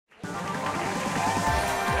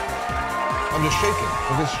I'm just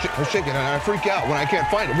shaking. I'm shaking, and I freak out when I can't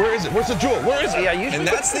find it. Where is it? Where's the jewel? Where is it? Yeah, usually. And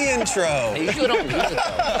that's the intro. I usually don't leave it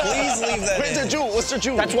though. Please leave that Where's in. the jewel? What's the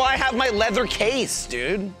jewel? That's why I have my leather case,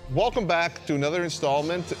 dude. Welcome back to another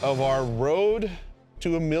installment of our road to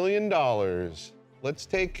 $1 million. Let's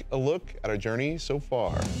take a look at our journey so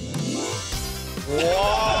far.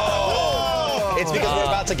 Whoa! It's because we're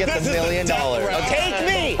about to get the $1 million. Take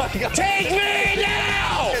me! Take me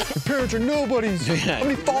now! Your parents are nobodies. How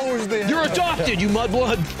many followers do they have? You're adopted, you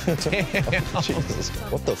mudblood. Jesus.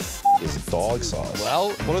 What the f is dog sauce?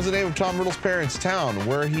 Well, What is the name of Tom Riddle's parents' town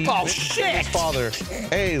where he Oh, met shit! his father?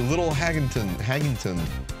 A. Little Haggington.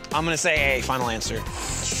 I'm gonna say A, final answer.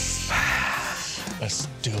 Let's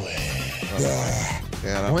do it.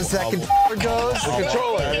 Yeah, One second goes.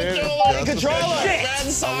 The controller.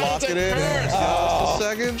 Just I'll lock it in. Just a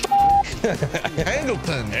second.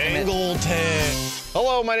 Angleton.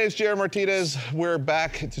 Hello, my name is Jared Martinez. We're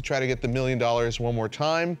back to try to get the $1 million one more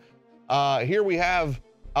time. Here we have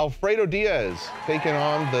Alfredo Diaz taking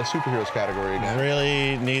on the superheroes category again.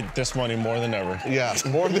 Really need this money more than ever. Yeah,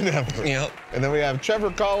 more than ever. Yep. And then we have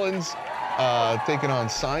Trevor Collins taking on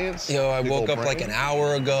science. Yo, I Big woke old up like brain. an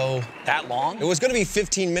hour ago. That long? It was gonna be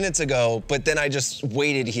 15 minutes ago, but then I just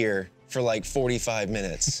waited here for like 45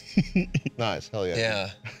 minutes. Nice, hell yeah. Yeah.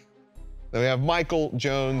 Then we have Michael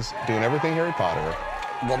Jones doing everything Harry Potter.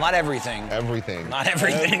 Well, not everything. Everything. Not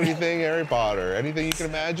everything. Everything Harry Potter. Anything you can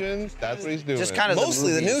imagine, that's what he's doing. Just kind of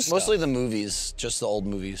Mostly the movies. new stuff. Mostly the movies, just the old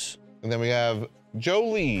movies. And then we have Joe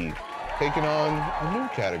Lee taking on a new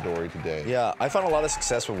category today. Yeah, I found a lot of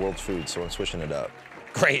success with world food, so I'm switching it up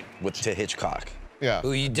Great. to Hitchcock. Yeah.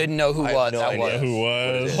 Who you didn't know who I have was, no that idea was. Who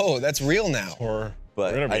was? Oh, that's real now. Or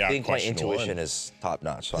But we're gonna be I out think my question intuition one. is top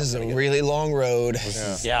notch. So This is I'm a gonna really long road.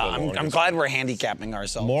 Yeah, I'm glad we're handicapping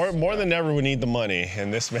ourselves. More than ever, we need the money,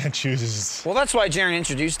 and this man chooses. Well, that's why Jaron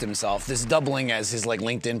introduced himself. This doubling as his like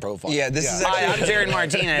LinkedIn profile. Yeah, this is Hi, I'm actually, Jaron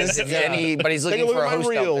Martinez. If anybody's Take a looking look for a at my host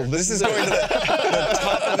reel. out there. This is going to the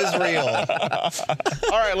top of his reel.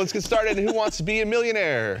 All right, let's get started. Who wants to be a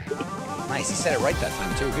millionaire? Nice, he said it right that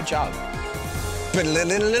time too. Good job.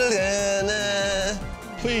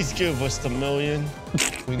 Please give us the million.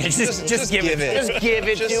 Just give it. Just give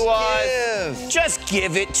it Just to us. Just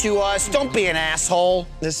give it to us. Don't be an asshole.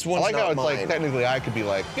 This I one's like how not it's like mine. technically I could be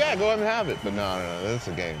like, yeah, go ahead and have it, but no, that's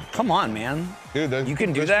a game, Come on, man. dude. You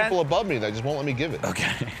can do there's that? people above me that just won't let me give it.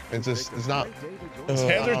 Okay. It's just, it's not. His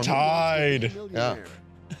hands are tied. Yeah.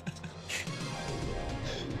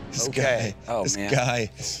 This Okay. guy. Oh, This man. guy.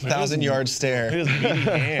 1,000-yard stare. His meaty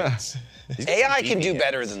hands. AI can do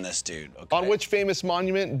better than this dude. Okay. On which famous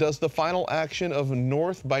monument does the final action of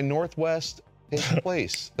North by Northwest take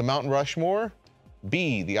place? The Mount Rushmore,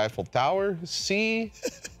 B, the Eiffel Tower, C,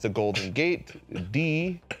 the Golden Gate,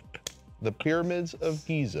 D, the Pyramids of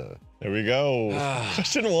Giza. There we go.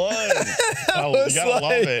 Question one. I Oh, was you gotta love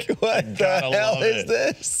like, it. what You the gotta hell love is it.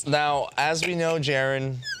 this? Now, as we know,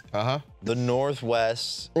 Jaron, Uh-huh. the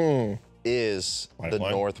Northwest is the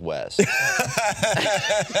Lifeline. Northwest.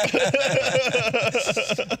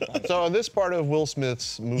 So in this part of Will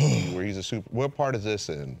Smith's movie where he's a super, what part is this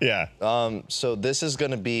in? Yeah. So this is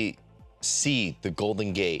gonna be C, the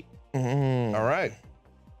Golden Gate, All right. Is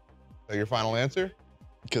that your final answer?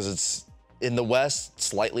 because it's in the west,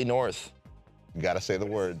 slightly north. You gotta say the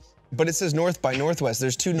words. But it says North by Northwest.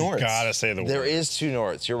 There's two Norths. Gotta say the There word. is two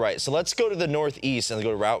norths. You're right. So let's go to the northeast and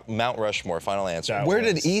go to Mount Rushmore. Final answer. That Where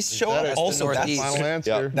was- did East show That up? is Also, the that's, Northeast. Final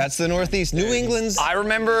answer. that's the Northeast. New England's. I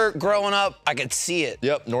remember growing up, I could see it.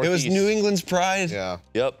 Yep, It northeast. was New England's pride. Yeah.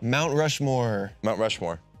 Yep, Mount Rushmore. Mount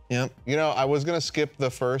Rushmore. Yep. You know, I was gonna skip the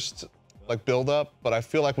first like build up, but I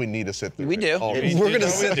feel like we need to sit through We it. do. Oh, We're gonna do.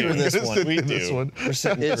 sit We through do. this Gonna one. sit We through this do. one. We're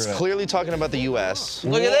sitting It's through it. clearly talking about the U.S.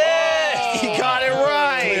 Look at this! You got it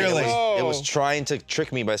right. Clearly. It was trying to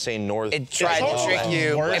trick me by saying north. It tried to It's trick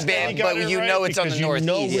you, worse that but got it you right know it's on the because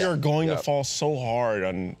northeast. You know we are going Yeah. to fall so hard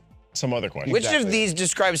on some other question. Which of these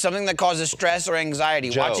describes something that causes stress or anxiety?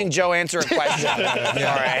 Joe. Watching Joe answer a question. Sorry,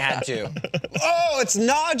 I had to. Oh, it's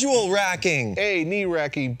nodule racking. A, knee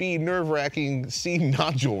racking, B, nerve wracking, C,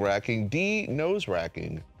 nodule racking, D, nose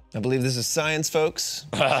racking. I believe this is science, folks.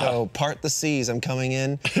 So part the C's. I'm coming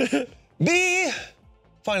in. B.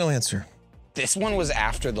 Final answer. This one was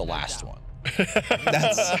after the last one.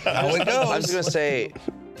 That's how it I was goes. gonna say,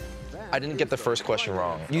 I didn't get the first question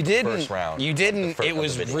wrong. You didn't. First round. You didn't. It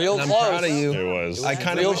was real I'm close. proud of you. It was. I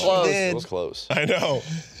kind of real wish close. you It did. was close. I know.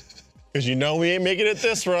 Because you know we ain't making it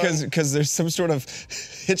this run. Because there's some sort of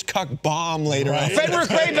Hitchcock bomb later on. Fenrir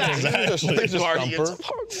Greyback. There's a stumper.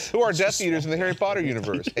 Who are Death Eaters in the Harry Potter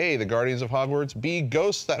universe? A, the Guardians of Hogwarts. B,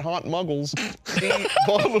 ghosts that haunt muggles. C,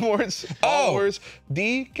 Voldemort's followers.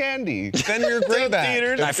 D, candy. Fenrir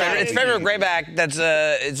Greyback. It's Fenrir Greyback.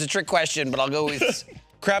 It's a trick question, but I'll go with.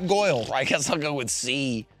 Crab Goyle. I guess I'll go with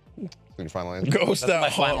C. Your final answer. Ghost my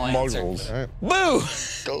that final haunt answer. muggles. All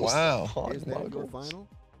right. Boo! Wow. Is that your final?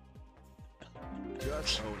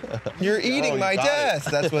 You're eating my death.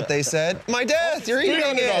 That's what they said. My death. You're eating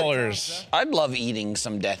it. $300. I'd love eating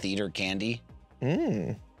some Death Eater candy.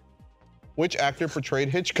 Which actor portrayed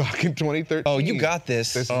Hitchcock in 2013? Oh, you got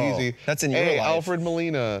this. This is easy. That's in your A, life. Alfred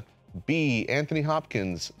Molina. B, Anthony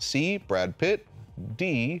Hopkins. C, Brad Pitt.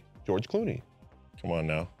 D, George Clooney. Come on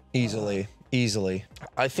now. Easily.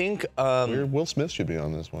 I think. Will Smith should be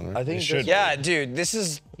on this one, right? I think. It should. Yeah, dude, this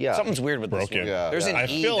is something's weird with Broken. this one. Yeah. There's an I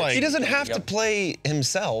E feel that- like- He doesn't have to play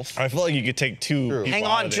himself. I feel like you could take two. True. people Hang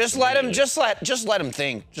out on, of just this let him immediately. just let him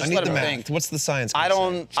think. I Just need let the him math. think. What's the science? I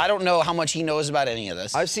don't know how much he knows about any of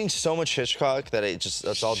this. I've seen so much Hitchcock that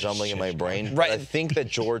it's all jumbling in my brain. Right. But I think that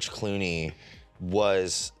George Clooney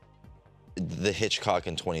was the Hitchcock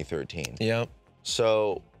in 2013. Yep.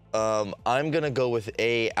 So I'm gonna go with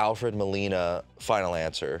A, Alfred Molina. Final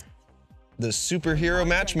answer. The superhero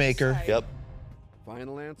matchmaker. Yep.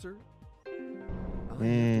 Final answer? I have to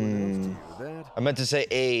announce to you that I meant to say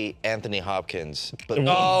A, Anthony Hopkins, but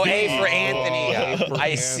Oh, A for Anthony.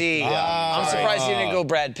 I see. I'm surprised you didn't go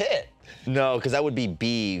Brad Pitt. no, because that would be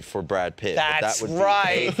B for Brad Pitt. but That's that would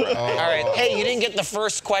right. All right. Hey, you didn't get the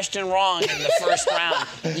first question wrong in the first round.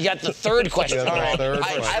 You got the third question Yeah, the wrong. third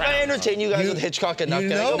First one. Have I round. entertained you guys with Hitchcock enough? You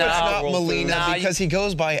Can I know go it's back to not World Molina Nah, because he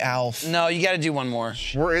goes by Alf. No, you got to do one more.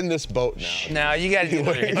 We're in this boat now. No, you got to do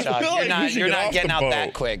another Hitchcock. feel like we should You're get not off getting the out that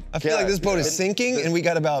boat. quick. I feel like this boat is sinking, and we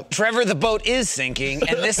got about. Trevor, the boat is sinking,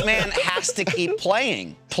 and this man has to keep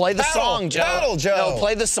playing. Play the Paddle, song, Joe. paddle, Joe. No,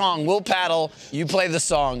 play the song. We'll paddle. You play the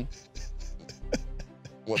song.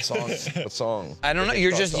 What song? What song? I don't know.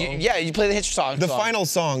 You're just you play the Hitchcock The song. final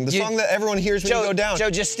song, the You- song that everyone hears when Joe, you go down. Joe,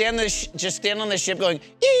 just stand on the ship going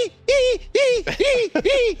ee ee ee ee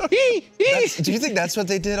ee ee ee. Do you think that's what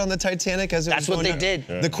they did on the Titanic as it That's was what going they down?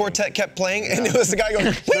 did. The quartet kept playing, and it was the guy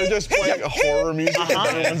going. They're just playing horror music and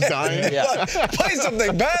everyone's dying. Yeah. Play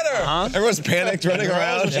something better. Everyone's panicked, running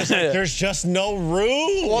around. There's just no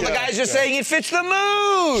room. Well, the guy's just saying it fits the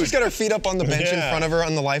mood. She's got her feet up on the bench in Yeah. front of her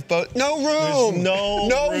on the lifeboat. No room. There's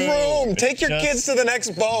no room. room. Take your It's kids to the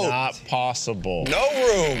next boat. Not possible. No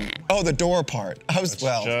room. Oh, the door part. I was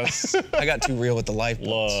Just I got too real with the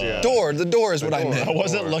lifeboats. look. Door. The door is what I door. meant. I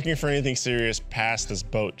wasn't looking for anything serious past this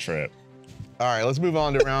boat trip. All right, let's move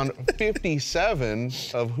on to round 57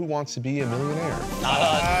 of Who Wants to Be a Millionaire.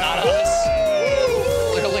 Not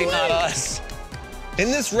us. Clearly not us.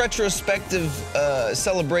 In this retrospective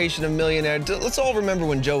celebration of Millionaire, let's all remember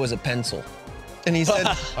when Joe was a pencil. And he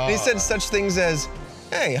said such things as,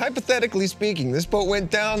 hey, hypothetically speaking, this boat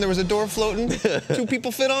went down, there was a door floating, 2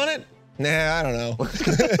 people fit on it? Nah, I don't know.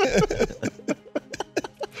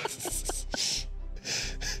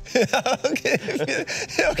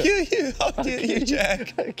 I'll get you,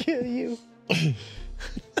 Jack. I kill you.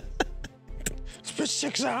 It's for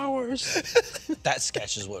 6 hours. That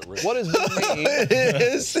sketch is what really. What is the name? It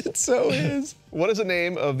is, it so is. What is the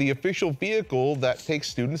name of the official vehicle that takes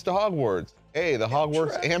students to Hogwarts? A, the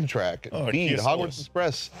Hogwarts Amtrak. Oh, B, Kia the Hogwarts Souls.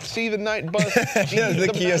 Express. C, the night bus. D, The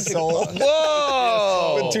Kia Magic Soul. Bus.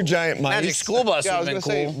 Whoa! With 2 giant mice. Magic School Bus Yeah, I would was have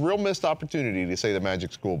gonna been say cool. real missed opportunity to say the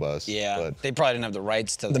Magic School Bus. Yeah, But they probably didn't have the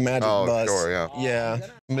rights to The magic Oh, bus. sure, yeah. Yeah.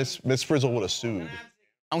 Miss Frizzle would have sued.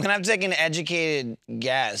 I'm gonna have to take an educated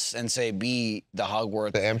guess and say B, the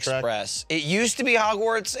Hogwarts The Amtrak? Express. It used to be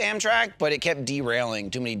Hogwarts Amtrak, but it kept derailing.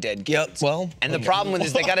 Too many dead Yep. kids. Well, And the problem with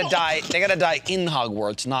this, they gotta die. They gotta die in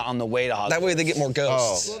Hogwarts, not on the way to Hogwarts. that way they get more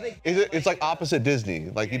ghosts. Oh, it's like opposite Disney.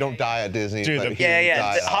 Like you don't die at Disney. Dude, but the- here Yeah, you yeah.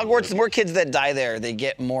 die The at Hogwarts, the more kids that die there, they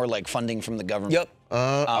get more like funding from the government. Yep.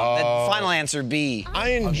 Final answer B.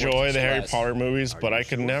 I enjoy the Harry Express. Potter movies, but I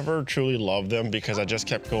could never truly love them because I just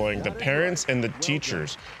kept going. The parents and the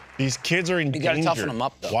teachers. These kids are in You gotta danger. toughen them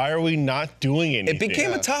up, though. Why are we not doing anything? It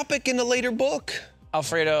became a topic in a later book.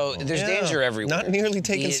 Alfredo, there's Yeah. danger everywhere. Not nearly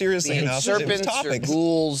taken Be it- seriously be it enough. It was Serpents or topics.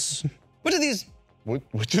 ghouls. What are these?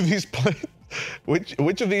 Which of these plants?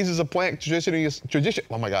 Which of these is a plant traditionally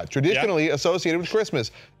associated with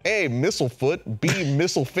Christmas? A, mistlefoot. B,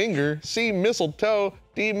 mistlefinger. C, mistletoe.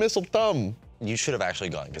 D, mistlethumb. You should have actually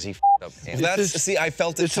gone because he f***ed up. That's see, I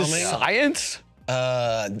felt it coming. Science?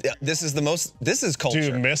 This is the most. This is culture.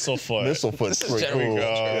 Dude, Mistlefoot. Mistlefoot's pretty general cool.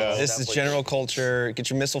 culture. Yeah. This is general culture. Get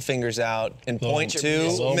your missile fingers out and point to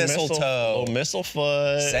Little mistletoe. Little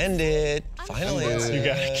Mistlefoot. Send it. Final answer. You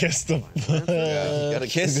gotta kiss the. You gotta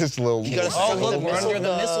kiss. This little. You gotta Oh, suck look, the we're under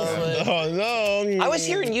the mistletoe. mistletoe. Oh no. I was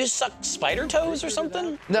hearing you suck spider toes or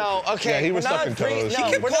something. No, okay. Yeah, he was we're not sucking bringing- toes. No,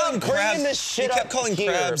 He kept we're calling not bringing crabs- this shit he kept up calling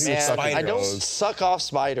here, crabs man. spiders. I don't suck off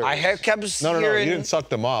spiders. I have kept No, you hearing didn't suck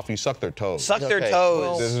them off. You sucked their toes. suck their Okay,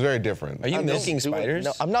 toes. This is very different. Are you I'm milking just doing- spiders?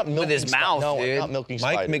 No, I'm not milking his mouth, No, dude. I'm not milking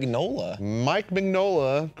Mike spiders. Mignola. Mike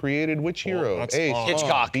Mignola created which hero? that's A. Spawn.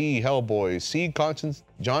 Hitchcock. B. Hellboy. C.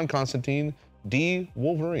 John Constantine. D.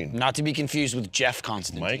 Wolverine. Not to be confused with Jeff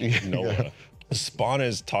Constantine. Mike Noah. Spawn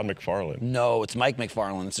is Todd McFarlane. No, it's Mike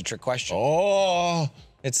McFarlane. It's a trick question. Oh,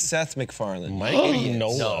 It's Seth MacFarlane. Mike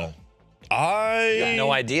Noah. No. I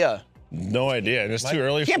No idea. no idea. And it's too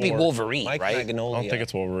early Can't for. be Wolverine, Mike right? Magnolia. I don't think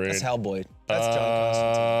it's Wolverine. That's Hellboy. That's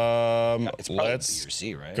John Constantine. It's probably Let's B or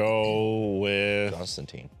C, right? go with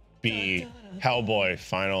Constantine. B. Hellboy.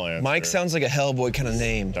 Final answer. Mike sounds like a Hellboy kind of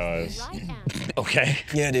name. does. Right answer. Okay.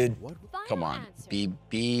 Yeah, dude. Come on. Answer. B.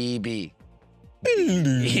 B. B.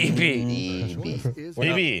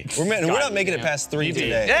 Maybe. We're not making it past 3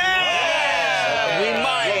 today. Yeah! We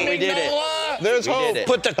might. We did it. There's We hope. did it.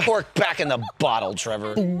 Put the cork back in the bottle,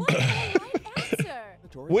 Trevor. Right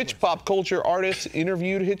answer. Which pop culture artist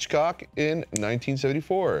interviewed Hitchcock in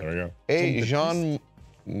 1974? There we go. A. Jean.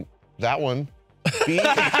 That one. B.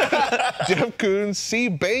 Jeff Koons. C.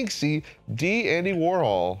 Banksy. D. Andy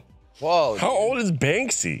Warhol. Whoa. How old is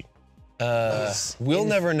Banksy? We'll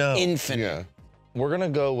never know. Infinite. Yeah. We're gonna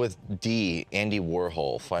go with D. Andy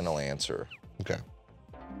Warhol. Final answer. Okay.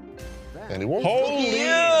 Andy Warhol. Holy.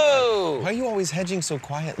 You. Why are you always hedging so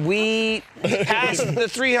quietly? We passed the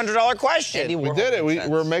 $300 question. We did it.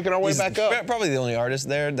 We're making our way back up. Probably the only artist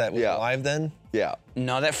there that was Yeah. alive then. Yeah.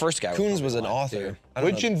 No, that first guy. Coons was an probably alive, author. too. I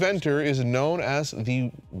don't Which know. inventor is known as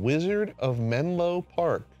the Wizard of Menlo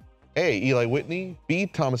Park? A. Eli Whitney. B.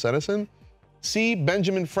 Thomas Edison. C.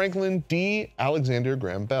 Benjamin Franklin. D. Alexander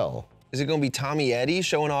Graham Bell. Is it going to be Tommy Eddy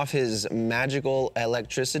showing off his magical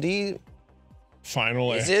electricity?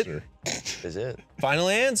 Final Is it? answer. Is it? Final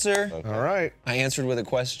answer. All right. I answered with a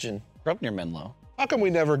question. Grew up near Menlo. How come we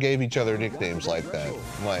never gave each other nicknames like that?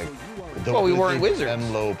 Like, the Well, we weren't Wizard of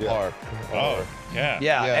wizards. Menlo Park. Oh, yeah.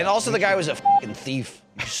 Yeah, Yeah. and also the guy was a fucking thief.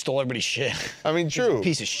 He stole everybody's shit. I mean, true.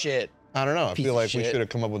 Piece of shit. I don't know. I piece feel of like we shit. should have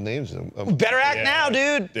come up with names. Of Better act Yeah. now,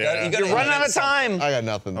 dude. Yeah. You gotta You're running out of invent something. time. I got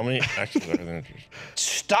nothing. How many X's are there?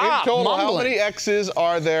 Stop In total, how mumbling. many X's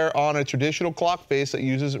are there on a traditional clock face that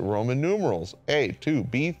uses Roman numerals? A, 2,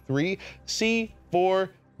 B, 3, C, 4,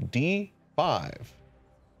 D, 5.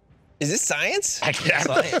 Is this science?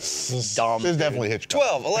 Dumb. This is definitely Hitchcock.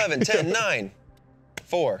 12, 11, 10, 9,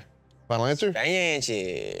 4. Final answer?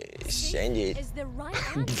 Send it. Is the right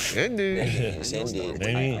answer. Indeed. Send it.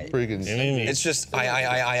 Maybe. Freaking. It's just I.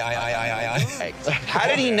 How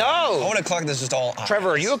did he I know? want a clock that's just all I. Trevor,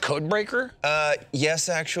 are you a code breaker? Yes,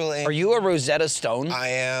 actually. Are you a Rosetta Stone? I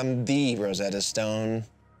am the Rosetta Stone.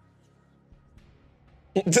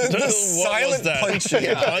 The was silent that? punching.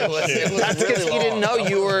 That's because he didn't know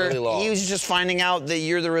you were. Really long. He was just finding out that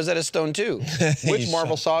you're the Rosetta Stone too. Which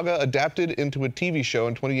Marvel saga adapted into a TV show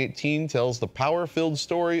in 2018 tells the power-filled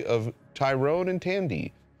story of Tyrone and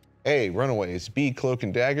Tandy? A. Runaways. B. Cloak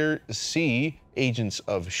and Dagger. C. Agents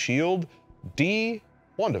of S.H.I.E.L.D. D.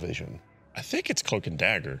 WandaVision. I think it's Cloak and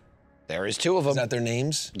Dagger. There is two of them. Is that their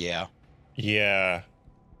names? Yeah. Yeah.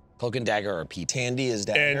 Cloak and Dagger are people. Tandy is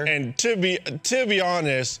Dagger. And to be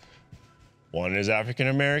honest, one is African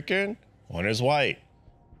American, one is white.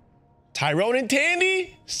 Tyrone and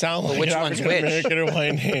Tandy sound like which an one's African American or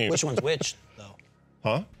white name. Which one's which, though?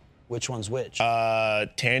 Huh? Which one's which?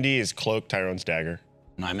 Tandy is Cloak, Tyrone's Dagger.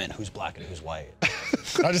 No, I meant who's black and who's white.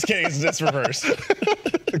 I'm just kidding. It's reverse.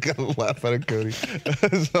 I gotta laugh at it, Cody.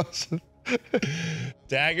 That's awesome.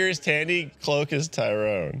 Dagger is Tandy, Cloak is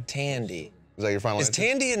Tyrone. Tandy. Is that your final Is answer?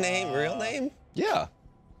 Tandy a name? Real name? Yeah.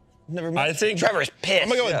 Never met. I think Trevor's pissed. I'm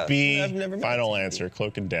gonna go with Yeah. B. I've never met Final Tandy. answer,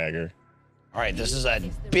 Cloak and Dagger. All right, this is a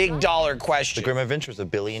big dollar The question. Grim Adventures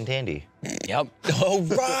of Billy and Tandy. Yep. Oh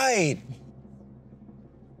right.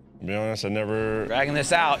 To be honest, I never Dragging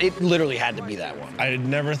this out. It literally had to be that one. I had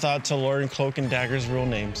never thought to learn Cloak and Dagger's real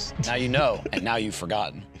names. Now you know, and now you've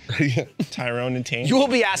forgotten. Yeah. Tyrone and Tandy. You will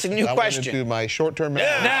be asked a new That went into question. my short-term memory.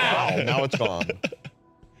 Now. Now it's gone.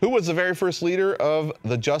 Who was the very first leader of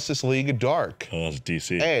the Justice League Dark? Oh, it's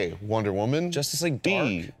DC. A. Wonder Woman. Justice League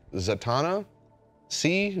B. Zatanna.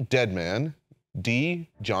 C. Deadman. D.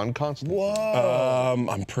 John Constantine. Whoa.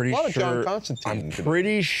 I'm pretty A lot of John sure. Constantine. I'm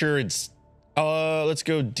pretty sure it's Let's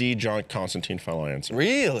go D. John Constantine. Final answer.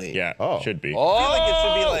 Really? Yeah, Oh. should be. I feel like it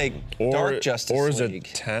should be like Or, Dark Justice or League.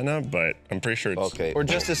 Zatanna, but I'm pretty sure it's. Okay. Or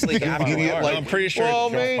Justice League after Immediate, dark. like- I'm pretty sure Well,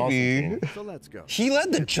 it's John maybe. Constantine. So let's go. He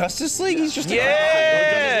led the Justice League? He's just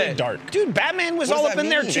Yeah. Dark. Dude, Batman was What does all that up in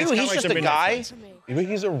there mean? too. It's kinda He's like just the a Midnight guy. For me. But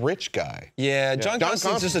he's a rich guy. Yeah, John John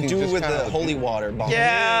Constantine's just a Constantine's dude just with kinda the like- holy water bomb.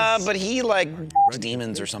 Yeah, but he like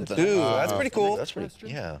demons or something. Ooh, that's pretty cool. That's pretty.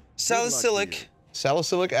 Yeah. Salicylic.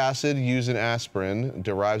 Salicylic acid used in aspirin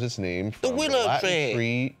derives its name from willow Latin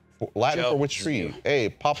tree. Latin Joe, for which this is tree? you. A.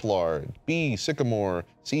 Poplar. B. Sycamore.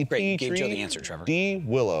 C. Great, you Tea gave Joe tree. the answer, Trevor. D.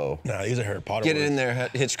 Willow. Nah, these are Harry Potter. Get it words. in there,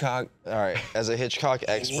 Hitchcock. All right. As a Hitchcock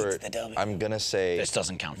expert, the W. I'm gonna say This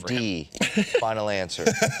doesn't count for him. D. Final answer.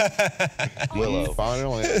 Willow.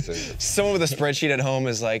 Final answer. Someone with a spreadsheet at home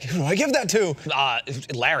is like, who do I give that to?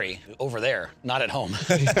 Larry, over there, not at home.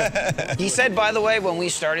 He said, by the way, when we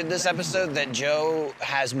started this episode, that Joe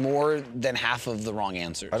has more than half of the wrong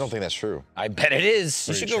answers. I don't think that's true. I bet it is.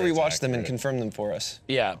 You should go sure it's rewatch them and accurate. confirm them for us.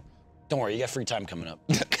 Yeah. Don't worry, you got free time coming up.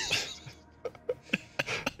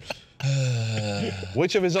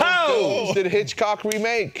 Which of his own How? films did Hitchcock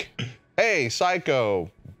remake? A. Psycho.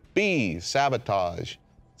 B. Sabotage.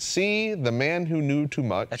 C. The Man Who Knew Too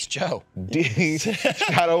Much. That's Joe. D.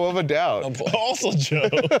 Shadow of a Doubt. Also, Joe.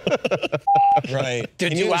 Right. The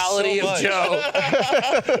He knew duality so of much.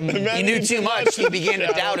 Joe. He knew too much. He began to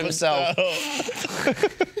doubt himself.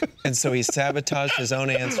 And so he sabotaged his own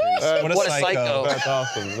answers. What a what a psycho. psycho. That's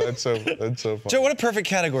awesome. That's so funny. Joe, what a perfect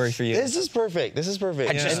category for you. This is perfect. This is perfect.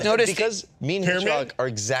 I just And noticed- because me and Pyramid? Hitchcock are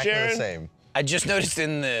exactly Sharon? the same. I just noticed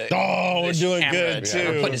in the. Oh, we're this doing camera, good,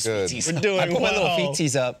 we're too. putting his Good. feeties We're up. doing I put my little well.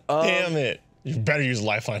 feetsies up. Damn it. You better use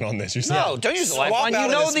Lifeline on this. You said. No, don't use the Swap lifeline. out You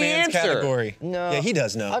of know this the man's answer. Category. No. Yeah, he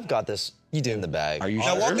does know. I've got this. You do. in the bag. Are you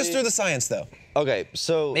Now sure? walk us through the science, though. Okay,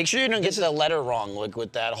 so Make sure you don't get the letter wrong, like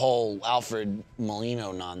with that whole Alfred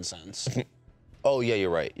Molino nonsense. Oh yeah, you're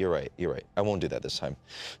right. You're right. You're right. I won't do that this time.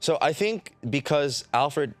 So I think because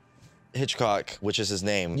Alfred Hitchcock, which is his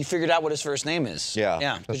name, You figured out what his first name is. Yeah.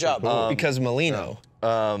 Yeah. Good That's job. so cool. Because Molino.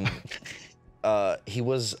 he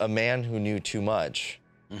was a man who knew too much.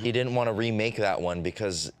 He didn't want to remake that one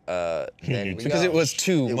because then Because it was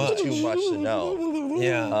too it much. was too much to know.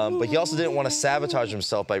 Yeah. But he also didn't want to sabotage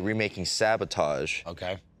himself by remaking Sabotage.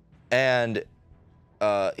 Okay. And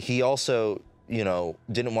he also,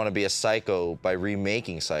 didn't want to be a psycho by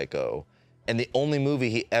remaking Psycho. And the only movie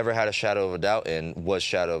he ever had a shadow of a doubt in was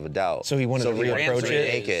Shadow of a Doubt. So he wanted to he wanted reapproach answer it.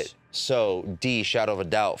 remake it. So D, Shadow of a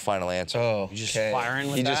Doubt, final answer. Oh, You just okay. firing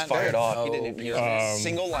with He just that? fired off. Oh, He didn't you're-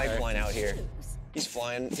 single lifeline out here. He's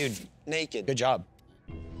flying, dude, naked. Good job.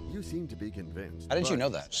 You seem to be convinced. How did you but know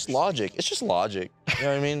that? It's logic. It's just logic. You know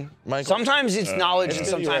what I mean, Michael? Sometimes it's knowledge and it's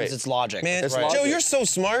gonna be sometimes right. it's logic. Man, It's Joe, logic. you're so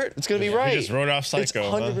smart. It's gonna be You right. just wrote off Psycho. It's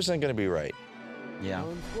 100% gonna be right. Yeah.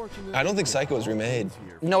 Unfortunately, I don't think Psycho was remade.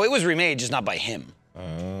 No, it was remade, just not by him.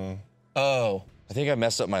 Oh. I think I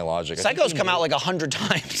messed up my logic. I think Psycho's he come knew- out like 100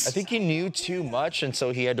 times. I think he knew too much, and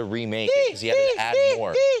so he had to remake it because he had to add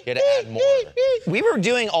more. He had to add more. we were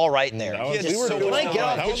doing all right there. That was- We were Can I get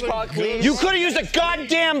off That was a Hitchcock, good- please? You could have used a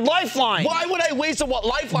goddamn lifeline. Why would I waste a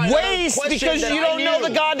lifeline? on a Waste question because that you I don't know knew?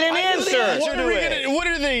 the goddamn I knew the answer. answer What to are, we it. gonna, what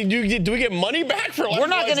are they? Do we get money back for? We're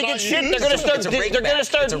not gonna get shit. They're gonna start. They're gonna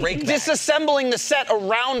start disassembling the set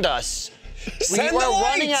around us. We're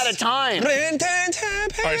running out of time. All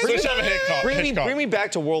right, so let's have a Hitchcock. Bring me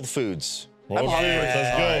back to World Foods. World Foods,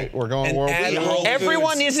 let's go. All right, we're going And world. add All World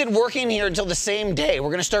Everyone Foods. isn't working here until the same day. We're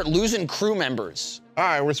gonna start losing crew members.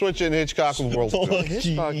 right, we're switching Hitchcock with world. Foods.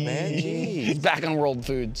 Hitchcock, man. Jeez. Back on World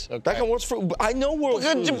Foods. Okay. Back on World Foods. I know World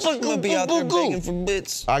Foods. I'm gonna be out there begging for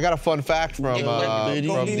bits. I got a fun fact from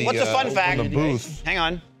the What's a fun fact? from the booth. Hang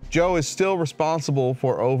on. Joe is still responsible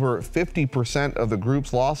for over 50% of the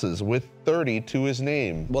group's losses, with 30 to his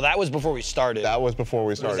name. Well, that was before we started. That was before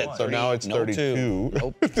we started, that, so 30? now it's No, 32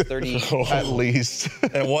 Nope. 30. at least.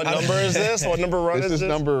 And what number is this? What number run This is is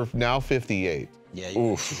number now 58. Yeah.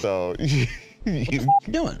 You So you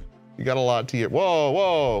doing? got a lot to get.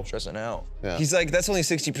 Whoa. Stressing out. Yeah. He's like, that's only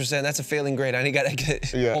 60%. That's a failing grade. I gotta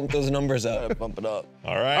get Yeah. bump those numbers up. Bump it up.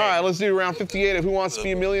 All right. All right, let's do round 58 of Who Wants to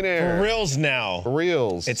Be a Millionaire. For reals now. For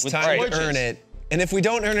reals. It's With time gorgeous. to earn it. And if we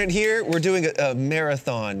don't earn it here, we're doing a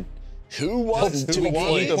marathon. Who wants Who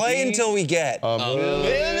wants We to play be until we get. a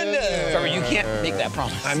millionaire? Trevor, you can't make that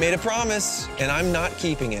promise. I made a promise, and I'm not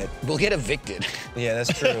keeping it. We'll get evicted. Yeah,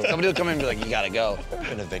 that's true. Somebody will come in and be like, you gotta go.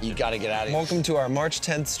 You gotta get out of here. Welcome to our March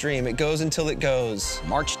 10th stream. It goes until it goes.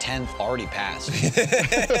 March 10th already passed.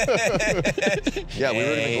 Yeah, we would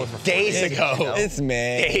have been going for Days ago. It's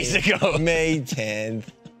May. Days ago. May 10th.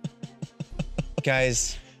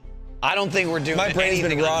 Guys, I don't think we're doing My brain's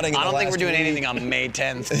been anything rotting in I the don't think we're last doing week. anything on May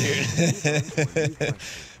 10th, dude.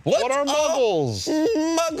 What are muggles?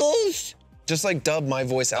 Muggles. Just like dub my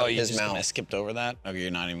voice out Oh, of you his just kinda mouth. skipped over that? Okay,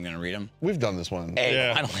 you're not even gonna read them? We've done this one. Hey,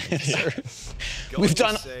 Yeah. final answer. We've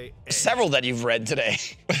done several that you've read today.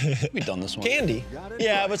 We've done this one. Candy.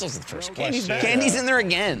 Yeah, but it's also the first question. Candy's in there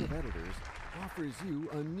again. Competitors offers you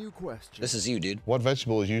a new question. This is you, dude. What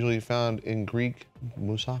vegetable is usually found in Greek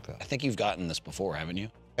moussaka? I think you've gotten this before, haven't you?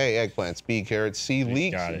 A, eggplants. B, carrots. C,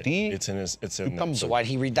 leeks. Got it. D, It's in his. It's in cucumber. So why'd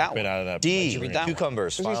he read that Bit one? out of that. D, read that one?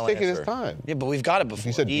 cucumbers. He's Final taking answer. his time. Yeah, but we've got it before.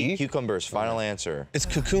 You said D, D? cucumbers. Final answer. It's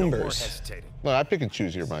cucumbers. No, I pick and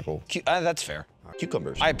choose here, Michael. That's fair.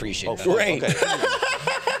 Cucumbers. I appreciate that. Great.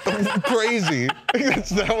 Crazy.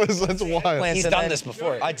 That's wild. He's done this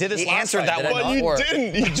before. I did this He last answered time, that did I one not?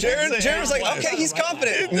 before. Jared was like, okay, he's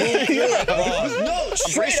confident. No,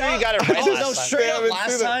 I'm pretty sure you got it right No, last time. straight up Haven't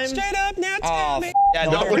last seen it. time. Straight up, now tell me. Yeah,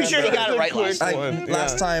 no, I'm pretty sure you got it right last time. One, yeah.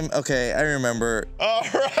 Last time, okay, I remember. All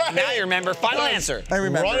right. Now you remember. Final answer. I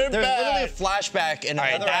remember. Run it There's literally a back. flashback in All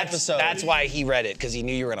right, another episode. that's why he read it, because he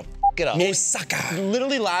knew you were gonna it up. Moussaka.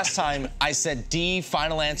 Literally last time I said D,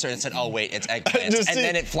 final answer, and said, oh wait, it's eggplants. Just And see-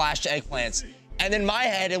 then it flashed to eggplants. And in my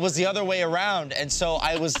head, it was the other way around. And so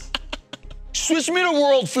I was, Switch me to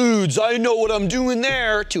World Foods. I know what I'm doing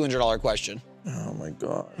there. $200 question. Oh my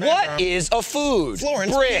god. What is a food?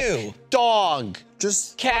 Florence Brick, Pugh. dog,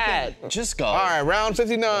 Just cat. just go. All right, round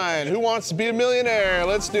 59. Who wants to be a millionaire?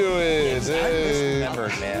 Let's do it. Hey.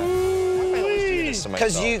 Remembered, man. Why am I always doing this to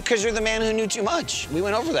myself? Because you're the man who knew too much. We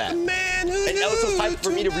went over that. Man who And that was the knew time for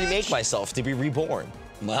me too to remake much. myself, to be reborn.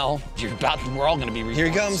 Well, we're all gonna be reborn Here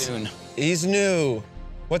he comes. soon. He's new.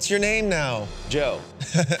 What's your name now? Joe.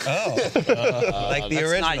 Oh, like the That's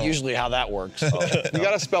original. not usually how that works. You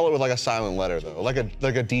gotta spell it with like a silent letter though, like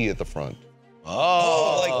a D at the front.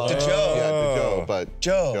 Oh, like the Joe. Yeah, the Joe, but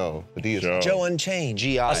Joe. Joe. The D is Joe. Joe Unchained.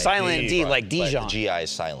 G.I. A silent D, like But Dijon. G.I.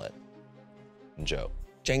 is silent. And Joe.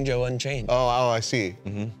 Jang Joe Unchained. Oh, I see.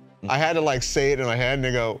 I had to like say it in my head and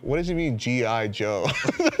they go, what does he mean G.I. Joe?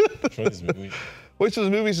 Which of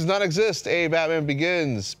the movies does not exist? A, Batman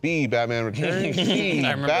Begins. B, Batman Returns. C,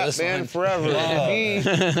 I remember this Batman one. Forever. D,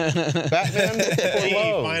 Batman for D,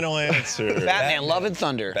 Love. final answer. Batman, Love and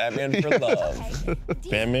Thunder. Batman for love.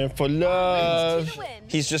 Batman for love.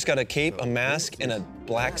 He's just got a cape, a mask, and a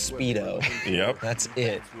black Speedo. Yep. That's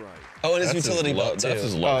it. Oh, and his utility belt, too. That's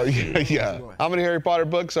his Oh, love. yeah. How many Harry Potter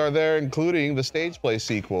books are there, including the stage play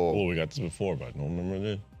sequel? Oh, we got this before, but I don't remember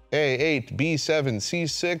this. A, 8, B, 7, C,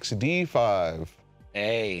 6, D, 5.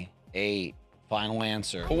 A, 8. Final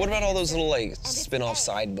answer. But what about all those little, like, spin-off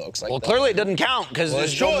side books? Like Well, the- clearly it doesn't count because Well,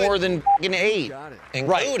 there's it no should. more than f***ing 8. Right.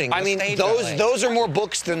 Including I the mean, stage those play. those are more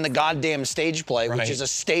books than the goddamn stage play, which Right. is a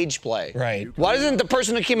stage play. Right. Why doesn't the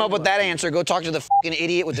person who came up with that answer go talk to the f***ing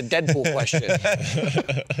idiot with the Deadpool question?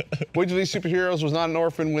 Which of these superheroes was not an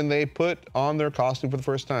orphan when they put on their costume for the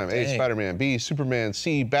first time? A, Dang. Spider-Man. B, Superman.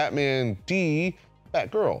 C, Batman. D,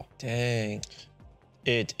 Batgirl. Dang.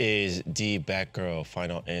 It is D, Batgirl.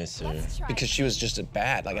 Final answer. Because she was just a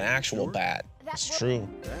bat, like an actual bat. It's true.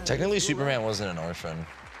 Technically, Superman wasn't an orphan.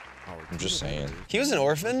 I'm just saying. He was an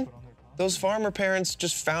orphan? Those farmer parents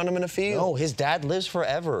just found him in a field. No, his dad lives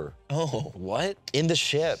forever. Oh, What? In the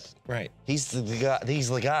ship. right. He's the guy. He's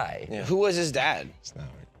the guy. Yeah. Who was his dad? It's not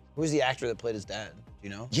right. Who was the actor that played his dad? Do you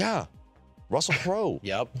know? Yeah. Russell Crowe.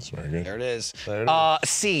 Yep. It's very good. There it is. There it is.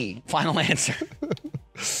 C. Final answer.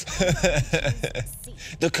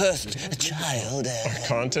 The cursed child.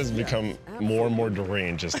 Content's become more and more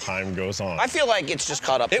deranged as time goes on. I feel like it's just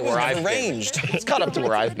caught up to It was where I've been. arranged. It's caught up to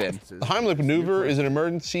where I've been. The Heimlich maneuver is an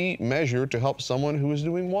emergency measure to help someone who is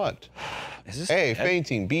doing what? Is this A, dead?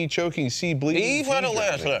 fainting. B, choking. C, bleeding. Be D, final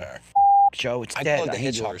drowning. answer. Joe, it's I dead. call it the I need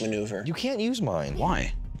hedgehog yours. maneuver. You can't use mine.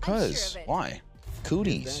 Why? Because Why?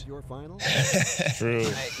 cooties. That your final? True.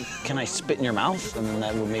 Can I spit in your mouth and then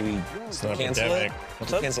that would maybe? It's an Cancel it. epidemic.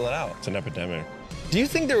 What's up? Cancel it out. It's an epidemic. Do you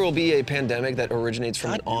think there will be a pandemic that originates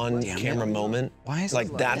from an on-camera moment? Why is it like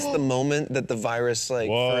like that's the moment that the virus first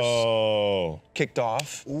Whoa. kicked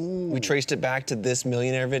off? We traced it back to this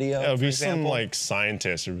Millionaire video. Yeah, it'll for be some example. like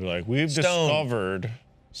scientist who'd be like, we've Stone. discovered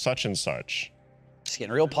such and such. It's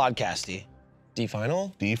getting real podcasty. D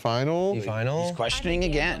final. D, final. D final. He's questioning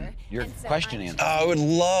again. You're questioning him. I would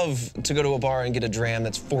love to go to a bar and get a dram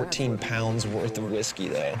that's 14 pounds worth of whiskey,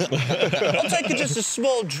 though. I'll take just a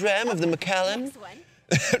small dram of the Macallan.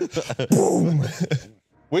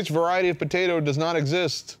 Which variety of potato does not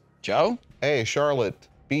exist? Joe? A, Charlotte.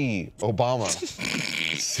 B, Obama.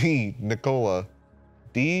 C, Nicola.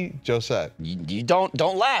 D, Josette. You don't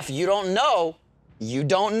laugh. You don't know. You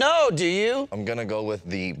don't know, do you? I'm gonna go with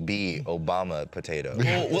the B, Obama potato.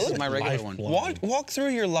 Well, this is my regular one. Walk through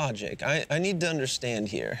your logic. I need to understand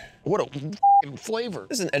here. What a f***ing flavor.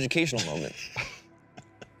 This is an educational moment.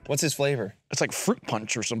 What's his flavor? It's like fruit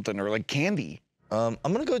punch or something, or like candy. I'm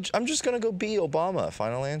just gonna go B, Obama.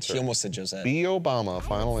 Final answer. She almost said Josette. B. Obama,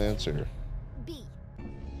 final answer. B.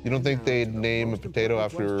 You don't think they'd name a potato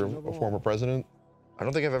after a former president? I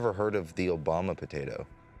don't think I've ever heard of the Obama potato.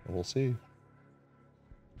 We'll see.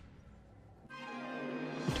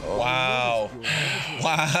 Wow.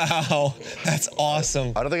 Wow. That's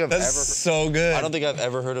awesome. I don't think I've That's ever. so good. I don't think I've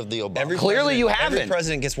ever heard of the Obama. Clearly you Every haven't.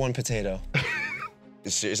 president gets one potato.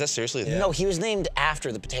 Is that seriously? a thing? No, he was named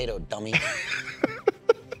after the potato, dummy.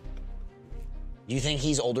 You think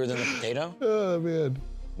he's older than the potato? Oh, man.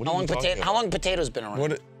 How long potatoes been around?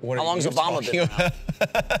 What How are long's you Obama talking been around?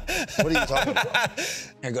 What are you talking about?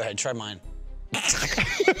 Here, go ahead, try mine.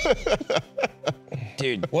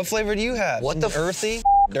 Dude, What flavor do you have? What the Some earthy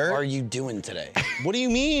dirt? are you doing today? What do you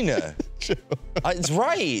mean? It's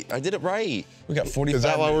right. I did it right. We got 45 Is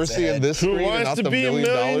that why we're minutes seeing ahead. this Who screen and wants not to the be a $1 million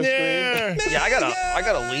screen? millionaire? Yeah, I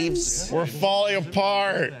gotta leave. We're falling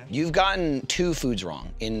apart. You've gotten 2 foods wrong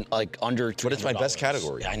in like under $200. But it's my best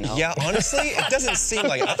category. I know. Yeah, honestly, it doesn't seem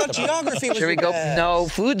like it. I thought geography was Should we the go? best. No,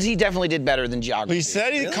 foods he definitely did better than geography. He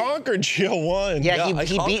said he conquered Geo 1. Yeah, I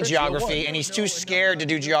he beat conquered geography, Geo and he's too scared to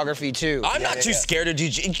do geography too. I'm not too scared to do.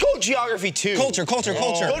 Go geography 2. Culture. Go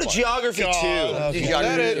to geography 2. God. Do Said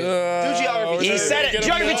geography. it. Do geography. He 2. said it. Get a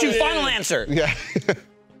Geography 2, million. final answer. Yeah.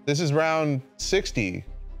 This is round 60,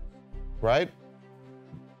 right?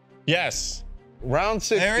 Yes. Round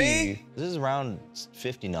 60. Harry? This is round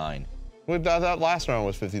 59. That last round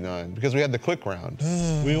was 59 because we had the quick round.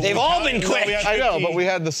 They've all been quick. I know, but we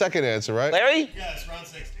had the second answer, right? Larry, Yes, round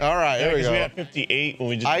 60. All right, here we Because go. we had 58 when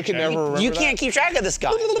we did I the can check. never remember you can't keep track of this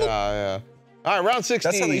guy. Yeah. All right, round 60.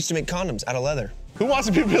 That's how they used to make condoms, out of leather. Who wants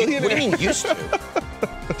to be a billionaire? What do you mean used to?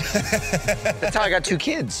 That's how I got 2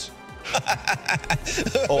 kids.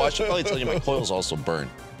 Oh, I should probably tell you my coil's also burned.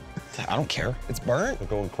 I don't care. It's burnt? They're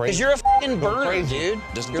going Because crazy. you're a fucking burner, crazy. dude.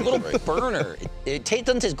 Doesn't You're a taste little great. burner. It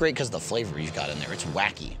doesn't taste great because of the flavor you've got in there. It's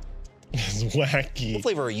wacky. It's wacky. What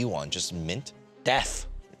flavor are you on? Just mint? Death.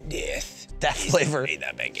 Yes. Death flavor.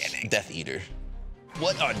 Death Eater.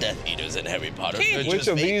 What are Death Eaters in Harry Potter? Which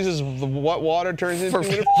of these is what water turns into For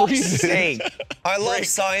when it fuck's freezes? sake. I love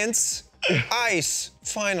science. Ice.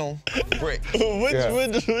 Final. Brick. Yeah.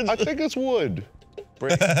 Which I think it's wood.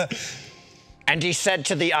 Brick. And he said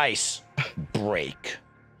to the ice, break.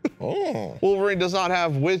 Wolverine does not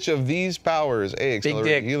have which of these powers? A. Accelerated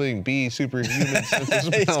dick. healing. B. Superhuman sense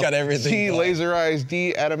of He's smell. got everything C. going. Laser eyes.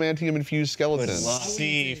 D. Adamantium infused skeleton.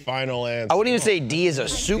 C, final answer. I wouldn't even say D is a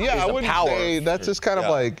super Yeah, is I a wouldn't power. say that's just kind of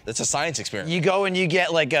like It's a science experiment. You go and you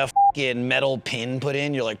get like a fucking metal pin put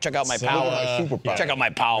in. You're like, check out my power. superpower. Check out my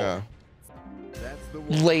power. Yeah. That's the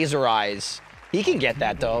one. Laser eyes. He can get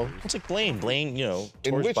that though. It's like Blaine. Blaine, you know,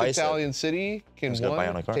 In tore his which bicep. Italian city can Who's got one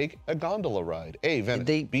bionic arm? take a gondola ride? A. Venice.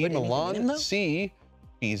 they B. put anything in Milan. though? C.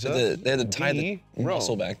 Pisa. They had to tie D. the Rome.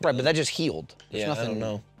 muscle back. Right, but that just healed. There's Yeah, I nothing. don't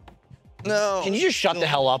know. No. Can you just shut the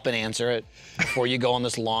hell up and answer it before you go on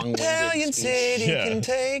this long-winded Italian speech? city Yeah. can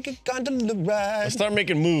take a gondola ride. Let's start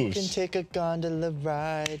making moves. take a gondola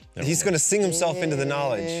ride. He's gonna sing himself into the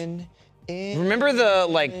knowledge. Remember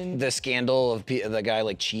the scandal of the guy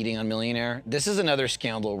like cheating on Millionaire? This is another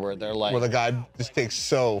scandal where they're like, Where the guy just takes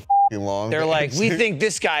so fucking long. they're like, we think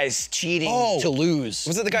this guy's cheating to lose.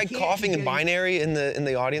 Was it the guy coughing in binary in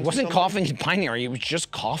the audience? It wasn't or something? coughing in binary, it was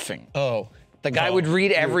just coughing. Oh. The guy would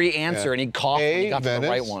read every answer and he'd cough when he A, got to the right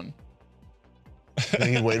Venice. one. And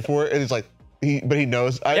he'd wait for it, and it's like, but he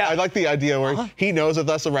knows. Yeah. I like the idea where he knows if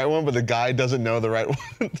that's the right one, but the guy doesn't know the right one.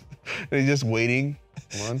 And he's just waiting.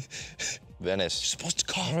 Come on. Venice. Supposed to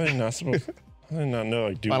cough. I did not supposed. I did not know.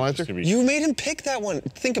 Like, dude, Final this is answer? gonna be- You made him pick that one.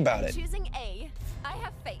 Think about it. Choosing A. I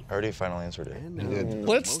have faith. I already final answered it. And now,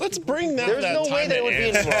 Let's bring that. There's that no way time that it to would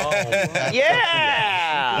be answer. wrong.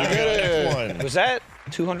 Yeah! Okay, next one. Was that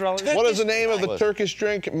 $200? What is the name of the What? Turkish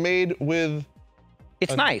drink made with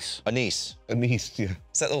It's nice. Anise. anise? Yeah,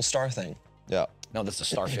 It's that little star thing. Yeah. No, that's a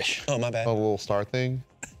starfish. Oh, my bad. a little star thing.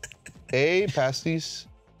 A. Pastis.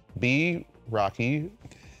 B. Rocky.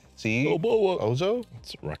 C. Ozo.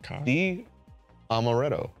 It's Rakai. D.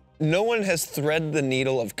 Amaretto. No one has threaded the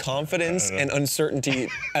needle of confidence and uncertainty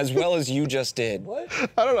as well as you just did. What?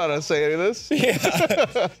 I don't know how to say any of this.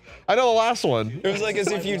 Yeah. I know the last one. It was like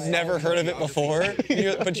as if you'd never heard of it before,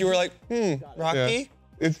 but you were like, Rocky? Yeah.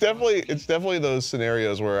 It's definitely those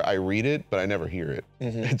scenarios where I read it, but I never hear it.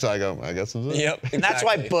 It's like, I guess it's it. Yep. And that's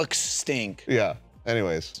why exactly. books stink. Yeah.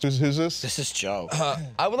 Anyways, who's this? This is Joe.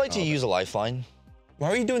 I would like to use a lifeline. Why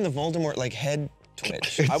are you doing the Voldemort like head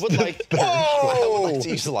twitch? I would like. I would like to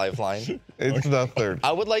use the lifeline. It's the third.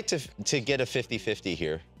 I would like to get a 50-50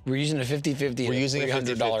 here. We're using a 50-50. We're using a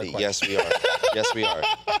 $300 $50-50. Yes, we are. Yes, we are.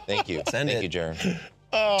 Thank you. Send Thank it. you, Jaron.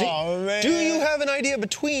 Oh, man. Do you have an idea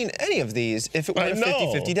between any of these if it went I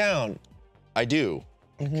know. 50-50 down? I do.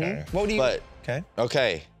 Okay. What do you? But Okay.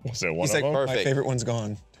 okay, Was it one He's of like, them? my Perfect. favorite one's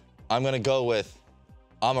gone. I'm gonna go with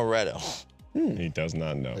amaretto. He does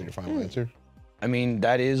not know. Your final answer. I mean,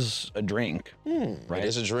 that is a drink, right? It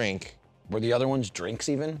is a drink. Were the other ones drinks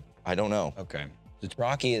even? I don't know. Okay.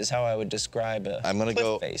 Rocky is how I would describe a I'm gonna cliff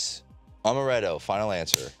go- face. Amaretto. Final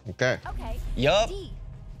answer. Okay. Okay. Yup. D.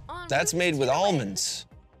 En That's route made to with the win. almonds.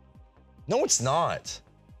 No, it's not.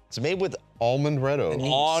 It's made with Almond Reddo.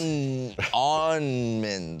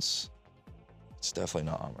 almonds. It's definitely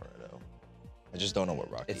not amaretto. I just don't know what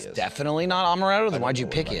Rocky It's is. definitely not amaretto, I then don't why'd you know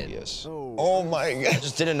what pick Rocky it? is. Oh my god. I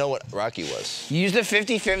just didn't know what Rocky was. You used a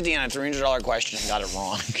 50-50 on a $300 question and got it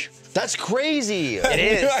wrong. That's crazy. It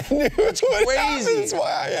is. I knew it's crazy. crazy. That's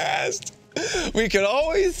why I asked. We could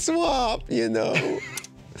always swap, you know.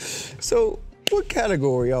 So, what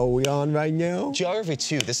category are we on right now? Geography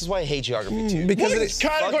 2. This is why I hate geography 2. Because What it,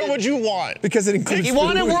 category would you want? because it includes He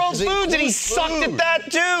wanted food. world It foods and he includes sucked at food. that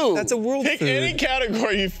too. That's a world Pick food. any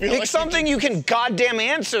category you feel Pick like. something you can goddamn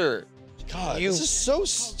answer. God, You- this is so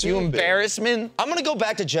stupid. You embarrassment. I'm gonna go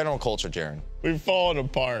back to general culture, Jaron. We've fallen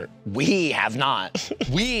apart. We have not.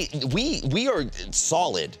 We are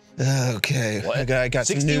solid. Okay, I got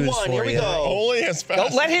some 61, news for here we you. go. Only as fast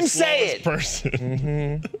Don't let as him the say slowest it.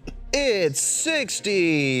 person. It's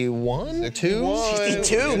 61, 2.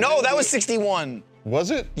 62? No, that was 61.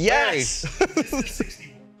 Was it? Yes.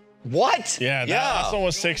 What? Yeah, that Yeah. last one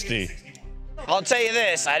was 60. I'll tell you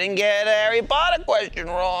this, I didn't get a Harry Potter question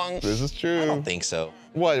wrong. This is true. I don't think so.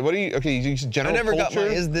 What? What are you? Okay, you said I general never got culture.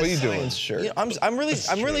 my Is what This are you doing? Science shirt. Yeah, I'm We stuck can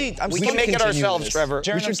should make it continue ourselves, this. Trevor.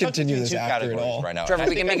 Jaron, We should I'm stuck continue between this two after it categories all. right now. Trevor, I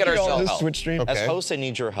we can think make it I all ourselves. help. Switch stream. Okay. As host, I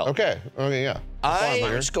need your help. Okay. Okay. Yeah. I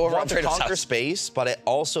Just go around want to Trader's conquer house. space, but I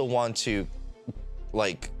also want to,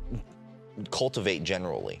 like, cultivate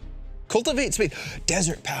generally. Cultivate space.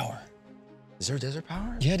 Desert power. Is there desert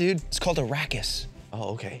power? Yeah, dude. It's called Arrakis.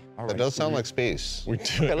 Oh, okay. All That right. does sound like space. We do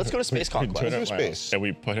Okay, let's go to Space we Conquest. do it Let's do at my space. house, and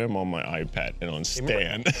we put him on my iPad and on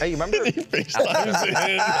stand. Hey, you remember? FaceTimes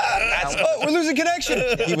in. Oh, we're losing connection.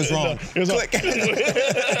 He was wrong. It was Click.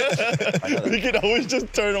 we could always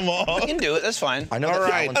just turn him off. We can do it, that's fine. I know All that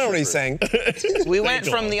right. I don't know what he's saying. We went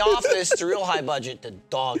from The Office to real high budget to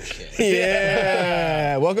dog shit.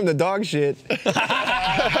 Yeah. Welcome to dog shit.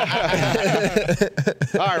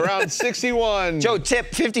 All right, round 61. Joe,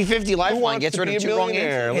 tip 50-50 Who lifeline wants gets to rid be of a 2 wrong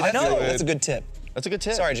millionaire? answers. Let's I know. do it. That's a good tip. That's a good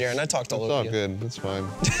tip. Sorry, Jaron. I talked all It's over all you. good. That's fine.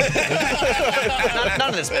 None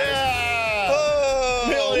of this matters.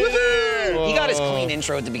 Millionaire. He got his clean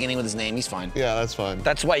intro at the beginning with his name, he's fine. Yeah, that's fine.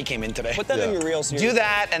 That's why he came in today. Put that in Yeah. your real series. Do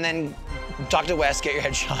that and then talk to Wes, get your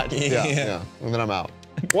head shot. Yeah. And then I'm out.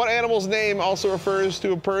 What animal's name also refers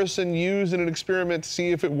to a person used in an experiment to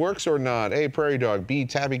see if it works or not? A, prairie dog. B,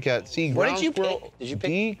 tabby cat. C, What ground did you squirrel. pick? Did you pick-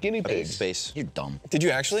 D, guinea pig. Space. You're dumb. Did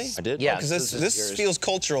you actually? I did. Yeah. Because This this is yours. feels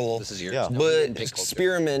cultural. This is yours. Yeah. No, you But didn't pick culture.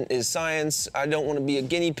 experiment is science. I don't want to be a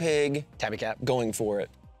guinea pig. Tabby cat. Going for it.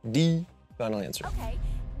 D. Final answer. Okay.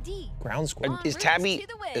 D. Ground squirrel. En Is route Tabby, to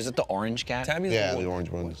the win. is it the orange cat? Tabby's Yeah, the the one. orange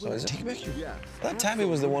ones. Oh, is it? Yes. I thought Tabby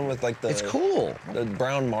was the one with like the. It's cool. The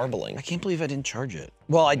brown marbling. I can't believe I didn't charge it.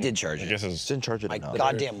 Well, I did charge I it. guess it's Didn't charge it My enough.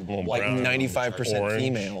 goddamn Well, white. brown. 95% Orange.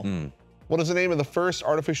 female. What is the name of the first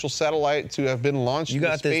artificial satellite to have been launched You into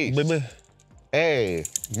got space? this. Blah, blah. A,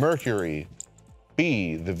 Mercury.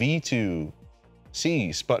 B, the V2. C,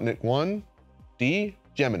 Sputnik 1. D,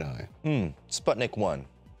 Gemini. Sputnik 1.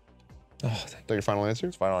 Oh, Is that your final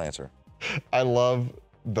answer? Final answer. I love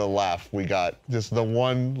the laugh we got. Just the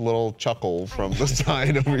one little chuckle from the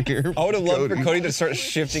side over here. I would have loved for Cody to start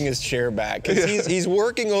shifting his chair back because he's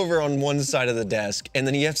working over on one side of the desk and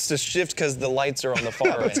then he has to shift because the lights are on the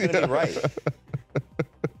far It's end. gonna be right.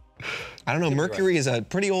 I don't know. Mercury is a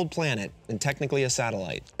pretty old planet and technically a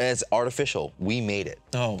satellite. It's artificial. We made it.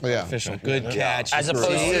 Oh, Yeah. artificial. Good catch. As opposed,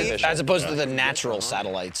 Bruce. to, as opposed to the natural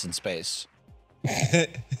satellites in space. The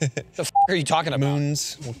f are you talking about?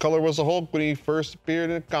 Moons. What color was the Hulk when he first appeared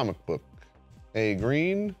in a comic book? A,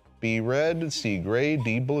 green. B, red. C, gray.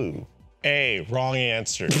 D, blue. A, wrong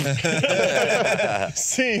answer.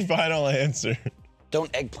 C, final answer. Don't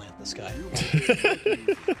eggplant this guy.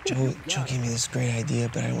 Joe gave me this great idea,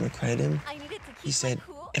 but I don't want to credit him. I needed to keep He said, my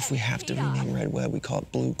cool if we and have to chaos. rename Red Web, we call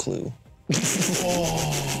it Blue Clue.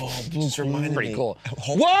 Just reminded Pretty me. cool.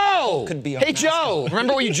 Hulk Whoa! could be our Hey, Joe,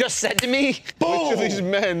 remember what you just said to me? Which of these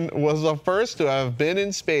men was the first to have been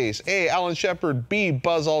in space? A. Alan Shepard. B.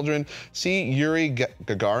 Buzz Aldrin. C. Yuri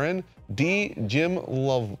Gagarin. D. Jim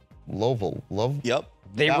Lovell. Yep.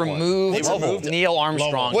 They That one. removed Neil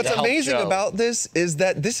Armstrong. What's to help amazing Joe. about this is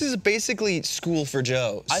that this is basically school for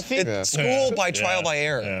Joe. I think- it's school by trial by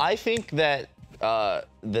error. Yeah. I think that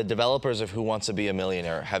the developers of Who Wants to Be a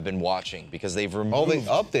Millionaire have been watching because they've removed. Oh, they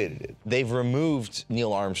updated it. They've removed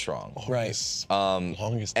Neil Armstrong. Right.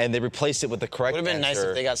 Longest. And they replaced it with the correct Would have been nice answer,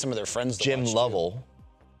 if they got some of their friends to Jim watch, too. Lovell.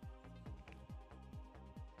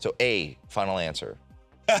 So A, final answer.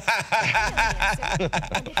 Just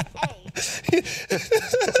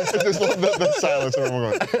love the silence.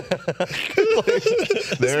 Everyone going.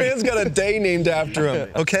 This man's got a day named after him,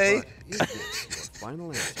 okay? Final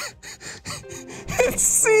answer. It's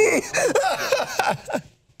C.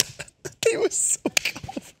 He was so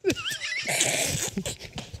confident.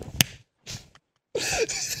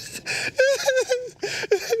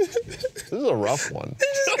 This is a rough one.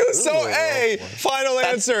 So A, final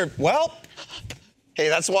answer. Well, Hey,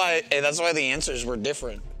 that's why the answers were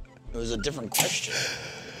different. It was a different question.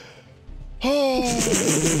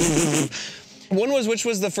 which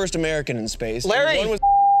was the first American in space? Larry. One was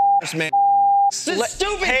first man. This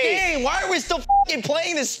stupid game. Why are we still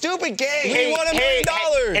fucking this stupid game? He won $1 million.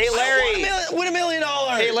 Hey, Larry. Win $1 million.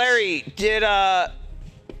 Hey, Larry.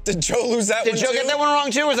 Did Joe lose that Did one Joe too? get that one wrong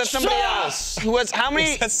too, or was that somebody Shut up. else? Who was? How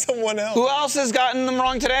many? That's someone else. Who else has gotten them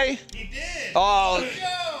wrong today? He did. Oh.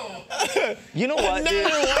 You know what, dude?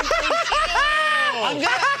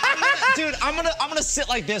 I'm gonna sit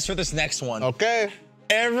like this for this next one. Okay.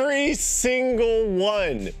 Every single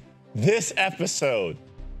one this episode.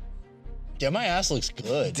 Yeah, my ass looks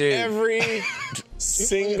good. Dude. Every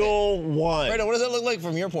single one. Fredo, what does that look like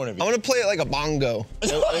from your point of view? I'm gonna play it like a bongo.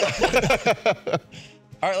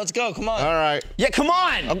 All right, let's go. Come on. All right. Yeah, come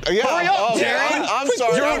on. Yeah, Hurry up, okay, Darren. I'm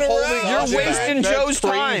sorry. You're, I'm holding you're up to wasting that. Joe's That's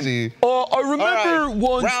time. crazy. I remember right,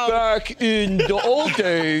 once round- back in the old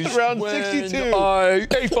days. Round when 62.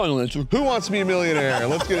 Hey, final answer. Who wants to be a millionaire?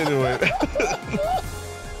 Let's get into it.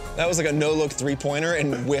 That was like a no-look three-pointer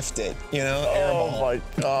and whiffed it, you know? Oh my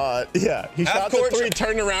God. Yeah. He shot the court three, shot.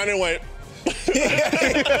 turned around and went,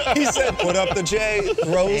 He said, put up the J,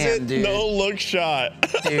 throws Man, it. dude. no look shot.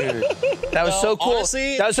 Dude, that was so cool.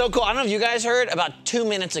 honestly- that was so cool. I don't know if you guys heard. About 2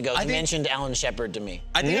 minutes ago, he think- mentioned Alan Shepard to me.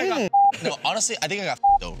 I think I got no. Honestly, I think I got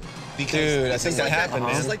over because Dude, I this think is that like happened,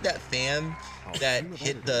 This man. is like that fan that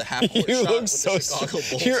hit the half-court You shot look with so, the Chicago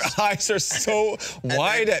Bulls. your eyes are so And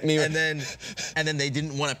wide then- at me. And then they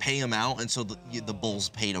didn't want to pay him out, and so the Bulls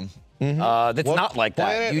paid him. That's What not like that.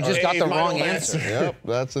 planet You just are got the final wrong answer. Yep,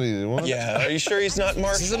 that's an easy one. Yeah, are you sure he's not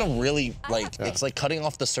Mark? This isn't a really like. It's like cutting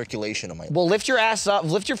off the circulation of my. Well, lift your ass up,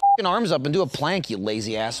 lift your fucking arms up, and do a plank, you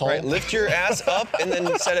lazy asshole. Right, lift your ass up and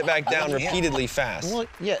then set it back down repeatedly fast. Well,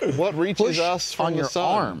 yeah. What reaches Push us from on the your sun?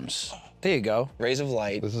 arms. There you go. Rays of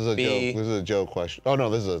light. This is a B. joke. This is a joke question. Oh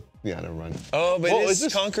no, this is a never mind. Oh, but Well, it's is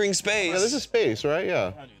this- conquering space. Yeah, this is space, right?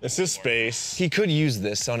 Yeah. This is space. He could use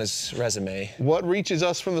this on his resume. What reaches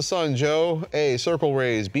us from the sun, Joe? A. Circle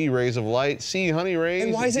rays. B. Rays of light. C. Honey rays.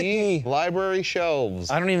 And why is it D. B? Library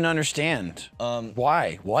shelves. I don't even understand.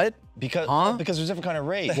 Why? What? Because Huh? because there's different kind of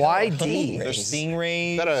rays. Why D? There's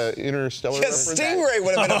stingrays. Is that a interstellar Yeah, reference? Stingray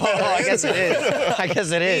would have been a better I guess answer. it is. I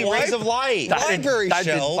guess it is. Rays of light. Library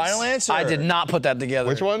shelves. Final answer. I did not put that together.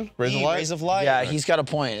 Which one? Rays of D, light? Rays of light. Yeah, he's got a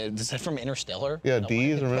point. Is that from Interstellar? Yeah,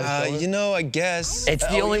 D is interstellar. You know, I guess. It's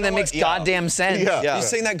the Oh, only you that know makes what? Yeah. goddamn sense. Yeah. You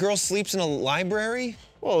saying that girl sleeps in a library?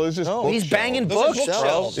 Well, it's just He's bookshelves. banging Those are books, bro.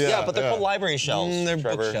 bookshelves. Yeah, but they're yeah. called library shelves. They're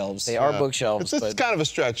Trevor. bookshelves. They are bookshelves, It's but kind of a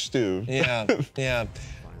stretch, too. Yeah, yeah.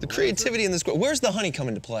 The creativity in this. Where's the honey come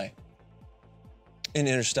into play? In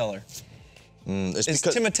Interstellar. It's Is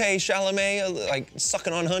because, Timothée Chalamet like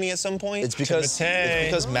sucking on honey at some point? it's because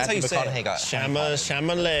That's how Matthew you say it. McConaughey got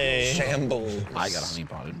Chamalay. Shamble. I got a honey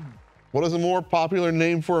pot. What is a more popular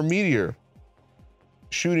name for a meteor?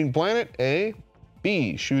 Shooting planet, A.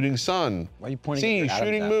 B. Shooting sun. Why are you pointing C. at your Adam's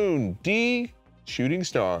Shooting apple? moon. D. Shooting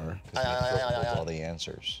star. all the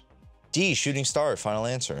answers. D. Shooting star. Final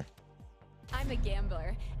answer. I'm a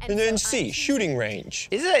gambler. And then so C. I'm Shooting range.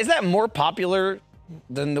 Is that more popular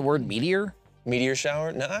than the word meteor? Meteor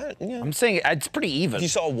shower? Nah, yeah. I'm saying it's pretty even. If you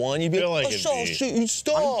saw one, you'd be Feel like, like I it'd saw a be- shooting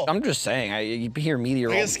star. I'm just saying. You hear meteor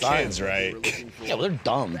all I the guess time. kids, right? Yeah, well, they're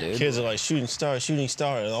dumb, dude. Kids are like shooting star,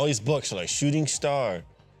 and all these books are like shooting star.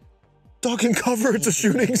 Dog and cover, it's a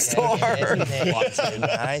shooting star.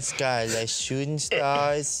 Nice guys, like shooting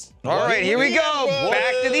stars. All right, here we go.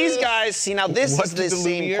 Back to these guys. See, now this What is did the the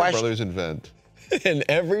same Lumiere question. brothers invent? And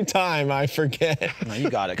every time I forget. No, you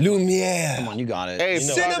got it. Lumiere. Come on, you got it. Hey,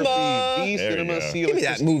 Cinema! B, There you cinema, go. C, Give me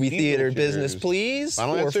that electricity, movie D, theater filters. business, please.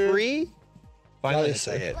 Final For answer? free. You Finally gotta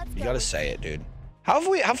say it. You gotta say it, dude. How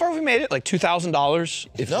far have we made it? Like $2,000?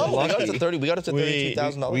 If No, you're we got lucky. up to 30. We got up to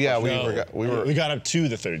 $32,000. Yeah, No, we we got up to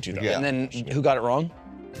the 32,000. Yeah. And then who got it wrong?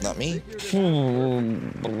 Not me.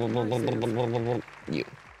 You.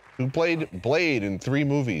 Who played Blade in 3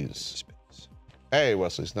 movies? A,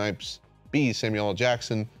 Wesley Snipes. B, Samuel L.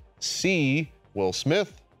 Jackson. C, Will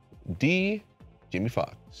Smith. D, Jamie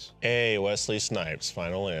Foxx. A, Wesley Snipes.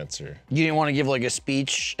 Final answer. You didn't want to give like a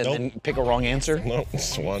speech and Nope. then pick a wrong answer? Nope,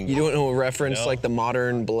 it's one. You don't know a reference No. like the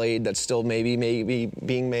modern Blade that's still maybe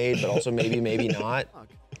being made, but also maybe not.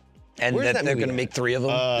 And Where's that that they're movie gonna at? make 3 of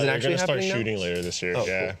them? Is it They're actually gonna start happening now? shooting later this year. Oh,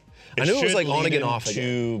 Yeah. cool. I knew it was should like on lead again, off again.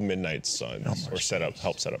 To Midnight Suns, or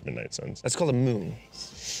help set up Midnight Suns. That's called a moon.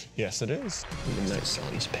 Yes, it is. Midnight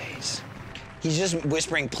Sun space. He's just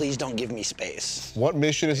whispering, please don't give me space. What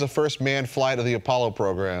mission is the first manned flight of the Apollo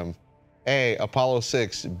program? A, Apollo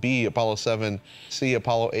 6. B, Apollo 7. C,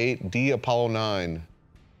 Apollo 8. D, Apollo 9.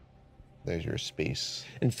 There's your space.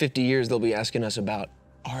 In 50 years, they'll be asking us about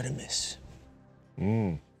Artemis.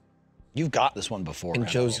 You've got this one before. And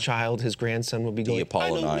Randall. Joe's child, his grandson, will be going, Apollo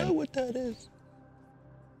I don't 9. know what that is. Is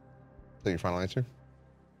that your final answer?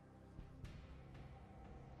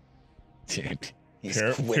 Dude, he's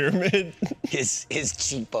Pyramid? His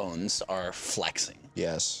cheekbones are flexing.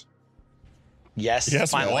 Yes. Yes,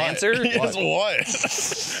 Yes, final what? answer? Yes,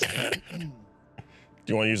 what?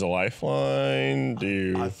 Do you want to use a lifeline? Do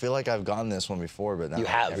you? I feel like I've gotten this one before, but now You I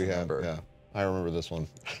have. can't We have, remember. yeah. I remember this one.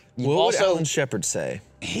 You've What would also, Alan Shepard say?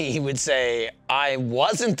 he would say, I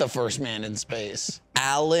wasn't the first man in space.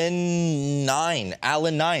 Alan 9.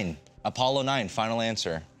 Alan 9. Apollo 9. Final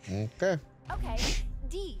answer. Okay. Okay,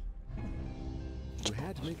 D. You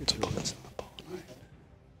had to make a choice.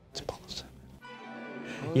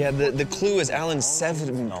 Yeah, the clue is Alan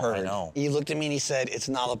 7 I know. He looked at me and he said, it's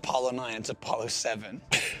not Apollo 9, it's Apollo 7.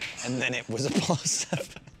 And then it was Apollo 7.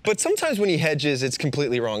 But sometimes when he hedges, it's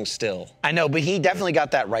completely wrong still. I know, but he definitely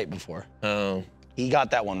got that right before. Oh. He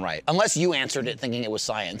got that one right. Unless you answered it thinking it was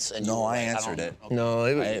science. And you No, were I right. answered don't it. know.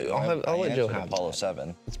 No, I'll let Joe answered have Apollo that.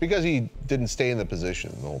 7. It's because he didn't stay in the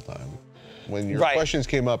position the whole time. When your Right. questions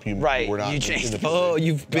came up, you Right, were not you in changed the it. position. Oh,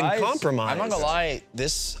 you've been Guys, compromised. I'm not gonna lie.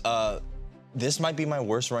 This might be my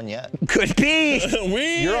worst run yet. Could be.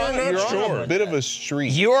 You're on sure. a bit of a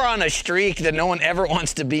streak. You're on a streak that no one ever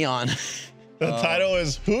wants to be on. The title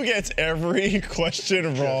is Who Gets Every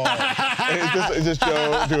Question Wrong? Is this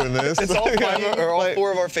Joe doing this? It's all all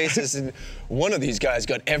 4 of our faces, and one of these guys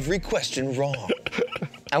got every question wrong.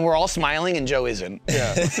 And we're all smiling and Joe isn't.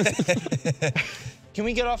 Yeah. Can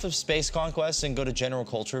we get off of space conquest and go to general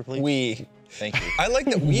culture, please? We. Thank you. I like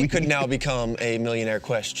that we could now become a millionaire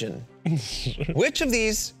question. Which of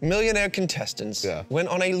these millionaire contestants Yeah. went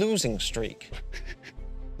on a losing streak?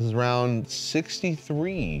 This is round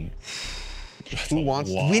 63. Who wants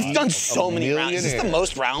to We've be done so a many rounds. Is this the millionaire?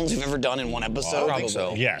 most rounds we've ever done in one episode? Probably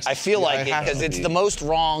so. Yes. I feel like it it has because to it's be. the most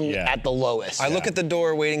wrong Yeah. at the lowest. I look at the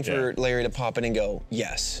door waiting for Yeah. Larry to pop in and go,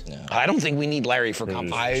 yes. I don't think we need Larry for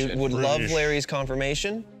confirmation. I would love British. Larry's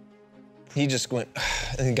confirmation. He just went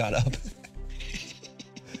and got up.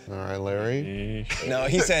 All right, Larry. No,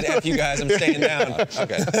 he said, F you guys, I'm staying down. Okay.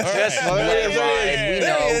 Just let it ride. We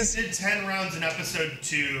There he know. is. did 10 rounds in episode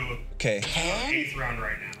 2, Okay. 8th round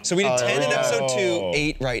right now. So we did 10 in Oh. episode 2,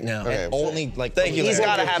 8 right now. Okay. Only like Thank you, He's Larry.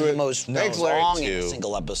 got to have the most Thanks, Larry. wrong in a Two.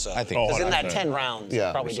 single episode. I think Oh, Because in that 100%. 10 rounds, Yeah.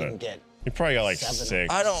 he probably 100%. didn't get. You probably got like 7.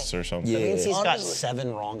 6 I don't- or something. Yeah. That means he's got Honestly.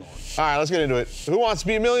 7 wrong ones. All right, let's get into it. Who wants to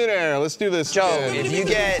be a millionaire? Let's do this. Joe, again. if you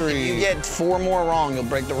get 4 more wrong, you'll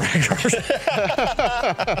break the record.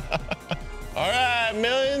 All right,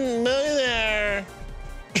 millionaire.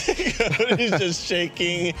 He's just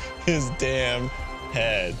shaking his damn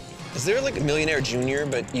head. Is there like a millionaire junior,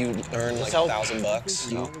 but you earn like So-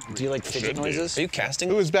 $1,000? Do you like fidget Should be. noises? Are you casting?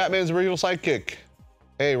 Who is Batman's original sidekick?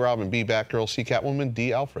 A, Robin. B, Batgirl. C, Catwoman.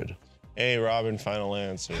 D, Alfred. Hey, Robin, final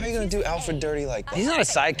answer. How are you gonna do Alfred dirty like that? He's not a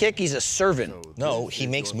sidekick, he's a servant. No, he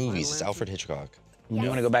makes movies. It's Alfred Hitchcock. You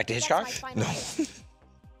want to go back to Hitchcock? No.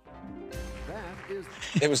 That is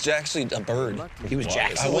It was actually a bird. He was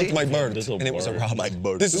Jack I want Sully. my bird, Little and it was a bird. robin. My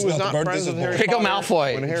bird. This is Who was not not the bird, friends this is with Harry bird. Draco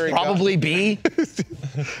Potter when Harry Malfoy. Probably B.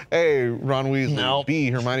 A, Ron Weasley. No. B,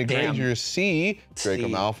 Hermione Damn. Granger. C, Draco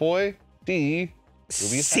C. Malfoy. D,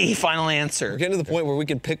 C, final answer. We're getting to the point where we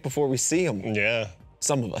can pick before we see them. Yeah.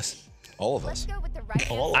 Some of us. All of Let's us. go with the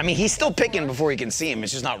right answer. I mean, he's still picking before he can see him.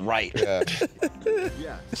 It's just not right. Yeah,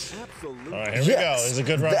 Yes, absolutely. All right, here we go. There's a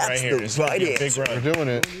good run right here. This is gonna be a big we're run. doing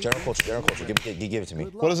it. General culture. Give it to me.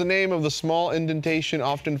 What is the name of the small indentation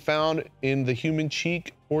often found in the human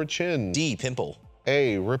cheek or chin? D, pimple.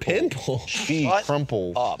 A, ripple. Pimple. B, Shut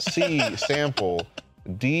crumple. up. C, sample.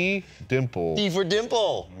 D, dimple. D for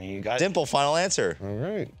dimple. You got Dimple, final answer. All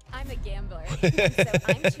right. I'm a gambler. So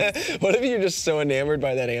I'm choosing. What if you're just so enamored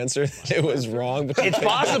by that answer that it was wrong? But It's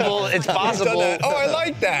possible. It's Done possible. that. Oh, I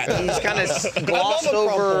like that. He's kind of glossed I love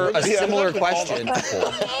a over crumple. a Yeah, similar question. But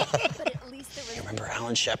at least there was. Remember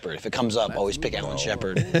Alan Shepard. If it comes up, always pick Alan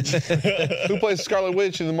Shepard. Who plays Scarlet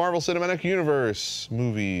Witch in the Marvel Cinematic Universe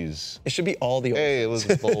movies? It should be all the. A,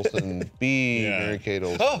 Elizabeth Olsen. B, Yeah. Mary Kate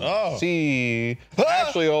Olsen. Oh. C,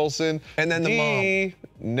 Ashley Olsen. And then the D,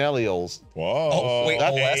 Nellie Olsen. Whoa. Oh, wait,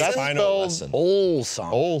 That's, that's final spelled Olson.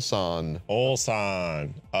 Olson.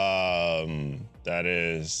 Olson. That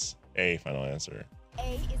is A, final answer.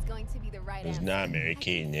 A is going to be the right It's answer. not Mary I can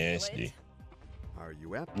Kate feel Nasty. it. Are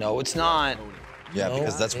you up? No, it's not. Yeah,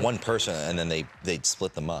 because that's one person, and then they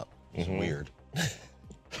split them up. It's weird.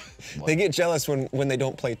 They get jealous when they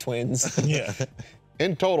don't play twins. Yeah.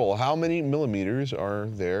 In total, how many millimeters are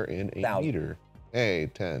there in a 1,000. meter? A,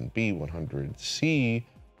 10. B, 100. C,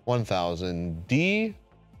 1,000. D,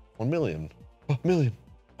 1 million. 1 million.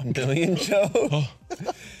 A million, Joe.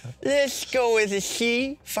 Let's go with a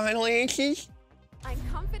C. Final answers. I'm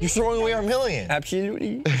confident. You're throwing away our million.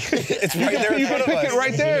 Absolutely. It's right there in You can front of pick us. it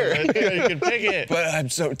right there. Right there, you can pick it. But I'm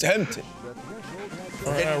so tempted.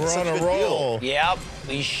 All right, we're on a roll. Yep,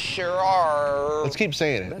 we sure are. Let's keep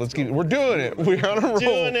saying it. Let's keep. We're doing it. We're on a roll.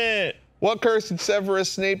 Doing it. What curse did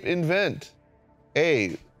Severus Snape invent?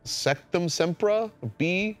 A, Sectum Sempra.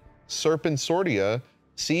 B, Serpensortia.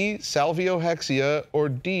 C, Salvio Hexia. Or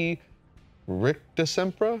D, Ricta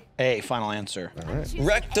Sempra? A, final answer.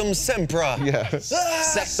 Rectum sempra. Yes.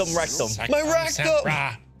 Sectum rectum. My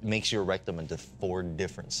rectum. Makes your rectum into 4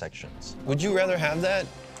 different sections. Would you rather have that?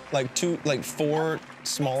 Like 4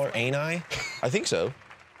 smaller ani? I think so.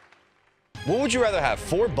 What would you rather have,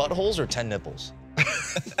 4 buttholes or 10 nipples?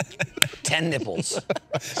 10 nipples.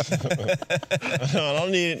 I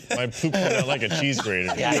don't need my poop coming out like a cheese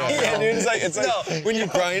grater. Yeah. Yeah, dude, it's like when you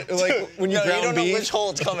grind, when you No, ground you don't know beef. which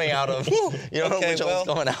hole it's coming out of. You don't know Okay, which hole it's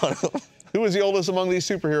well. coming out of. Who is the oldest among these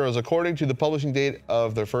superheroes according to the publishing date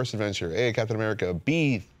of their first adventure? A, Captain America.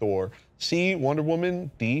 B, Thor. C, Wonder Woman.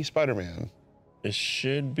 D, Spider-Man. It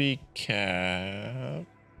should be Cap.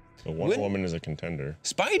 The Wonder Woman is a contender.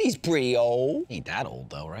 Spidey's pretty old. Ain't that old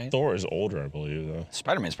though, right? Thor is older, I believe, though.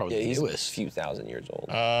 Spider-Man's probably Yeah, the he's a newest. few thousand years old.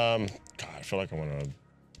 God, I feel like I'm gonna,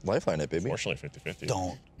 Lifeline it, baby. fortunately, 50-50.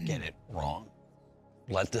 Don't get it wrong.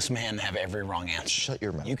 Let this man have every wrong answer. Shut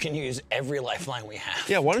your mouth. You can use every lifeline we have.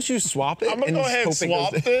 Yeah, why don't you swap it? I'm gonna go ahead and hope it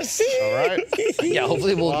goes swap there? this. All right. Yeah,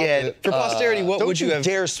 hopefully we'll get For posterity, what Don't would you you have?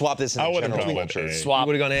 dare swap this in I the would've general gone with culture. A. swap. You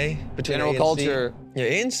would have gone A between General A and culture. C. Yeah,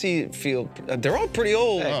 A and C feel they're all pretty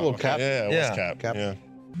old. A little cap. Yeah, it Yeah. was Cap. Cap. Yeah.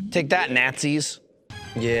 Take that, Nazis.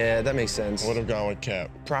 Yeah, that makes sense. I would have gone with Cap.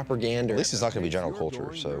 Propaganda. At least it's not going to be general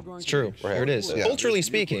culture, so. It's true. Here it is. Yeah. Culturally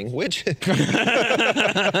speaking, which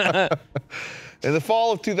In the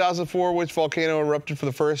fall of 2004, which volcano erupted for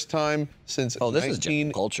the first time since Oh, this is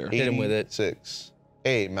general culture. Hit him with it. 1986?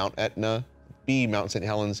 A, Mount Etna. B, Mount St.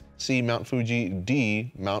 Helens. C, Mount Fuji.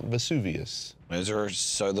 D, Mount Vesuvius. Those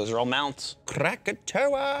are all mounts.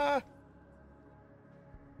 Krakatoa.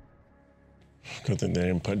 Good thing they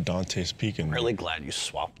didn't put Dante's Peak in there. Really glad you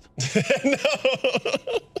swapped.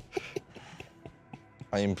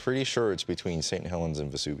 I am pretty sure it's between St. Helens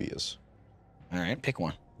and Vesuvius. All right, pick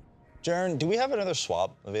one. Jaren, do we have another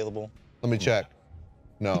swap available? Let me check.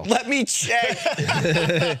 No. Let me check.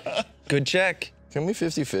 Good check. Can we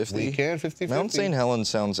 50-50? We can 50-50. Mount St. Helens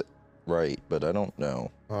sounds right, but I don't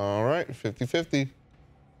know. All right, 50-50.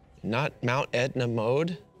 Not Mount Etna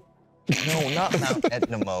mode. No, not Mount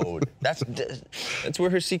Etna mode. That's That's where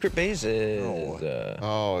her secret base is.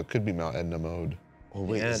 Oh, it could be Mount Etna mode. oh,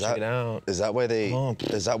 wait, Yeah, is check that it out. is that why they Oh.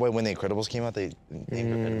 is that why when the Incredibles came out they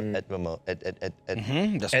named it Etna mode?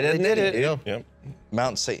 That's why they did it. Yeah. Yep.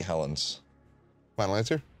 Mount St. Helens. Final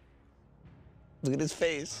answer? Look at his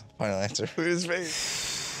face. Final answer. Look at his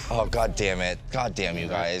face. Oh, god damn it. God damn you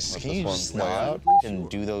guys. Let Can this you one just play not out. and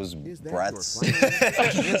do those breaths?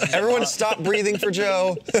 Everyone stop breathing for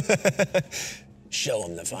Joe. Show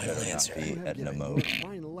him the final answer. Be Etna mode.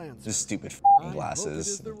 Final answer. Just stupid I hope glasses.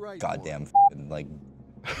 it is the right Goddamn like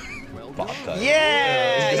Well bob done. cut.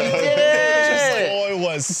 Yeah, you did it. Boy,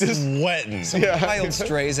 was sweating. Yeah. Wild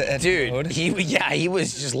strays at Dude, he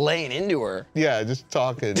was just laying into her. Yeah, just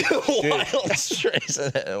talking. Wild strays.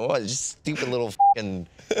 What? Just stupid little fucking.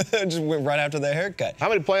 Just went right after the haircut. How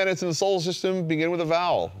many planets in the solar system begin with a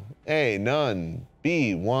vowel? A, none.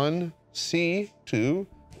 B, 1. C, 2.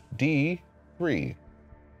 D, 3.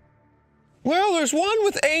 Well, there's one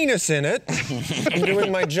with anus in it. I'm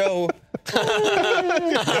doing my Joe.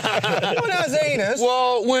 One has anus.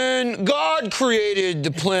 Well, when God created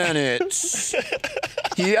the planets,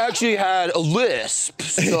 he actually had a lisp,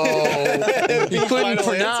 so he couldn't Final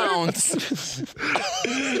pronounce.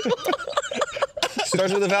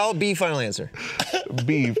 Starts with a vowel. B, final answer.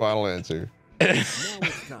 B, final answer. Now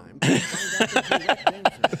it's time to find out the correct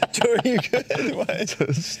answer. Joe, are you good? What? So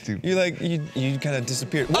stupid. You like you kind of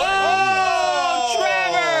disappeared. Oh,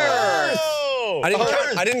 Trevor!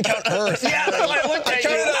 I didn't count Earth. Yeah, I looked at you.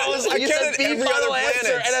 I counted every other planet.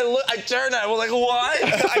 and I turned. I was like, what?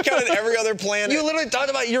 I counted every other planet. You literally talked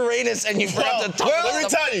about Uranus, and you forgot to talk Well, about let me the-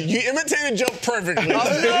 tell you, you imitated Joe perfectly. You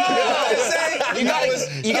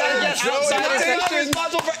gotta get outsiders to be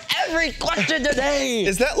responsible for every question today.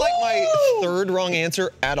 Is that like my third wrong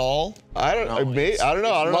answer at all? I don't know. I don't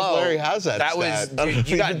know. I don't know Low. if Larry has that. That was- stat. I don't dude, know if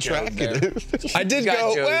you he's got been Joe tracking it. I did got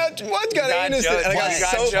go, Joe. well, one's got got anus. Joe- And I got you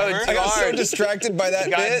got so Joe too I got so hard. distracted by that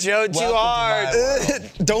You got bit. Joe too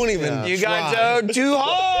hard. Don't even. You got try. Joe too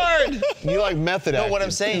hard. You like method No, acting. what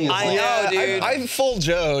I'm saying is, I like, know, dude. I'm full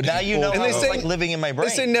Joe. now you know And how they it's say, like living in my they brain.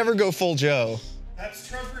 say never go full Joe. That's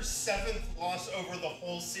Trevor's 7th loss over the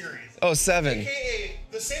whole series. Oh, 7. AKA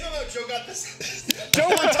the same amount Joe got this. Joe,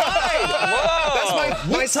 we're tied. That's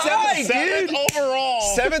my Seventh overall.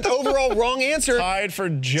 seventh overall wrong answer. Tied for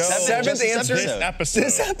Joe. Seventh answer. This episode.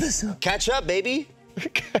 This episode. Catch up, baby. We're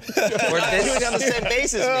Doing it on the same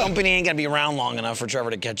basis. man. company ain't gonna be around long enough for Trevor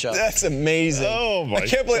to catch up. That's amazing. Oh my I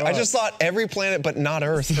can't believe I God. just thought every planet but not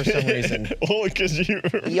Earth for some reason. Well, because you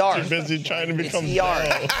were ER. too busy trying to become ER.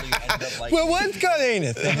 Joe. Well, one's got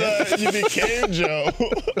anus. You became Joe.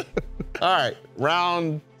 All right,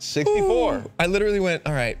 round 64. I literally went,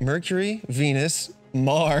 all right, Mercury, Venus,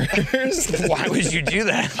 Mars. Why would you do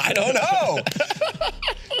that? I don't know.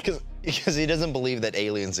 Because he doesn't believe that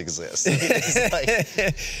aliens exist. It's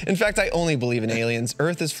like, In fact, I only believe in aliens.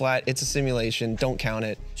 Earth is flat. It's a simulation. Don't count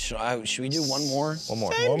it. Should we do one more? one more.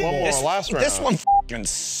 One more, last round. This one f***ing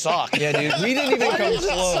sucked. Yeah, dude. We didn't even come close.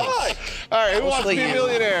 All right, who wants to be Mostly you.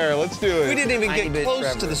 millionaire? Let's do it. We didn't even Tiny get bit, close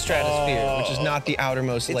Trevor. to the stratosphere, which is not the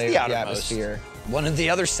outermost It's layer the of the outermost. atmosphere. One of the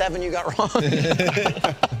other 7 you got wrong.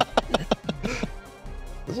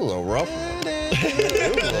 This was a rough.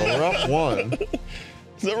 It was a rough one.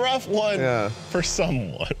 It's a rough one Yeah. for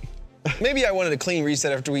someone. Maybe I wanted a clean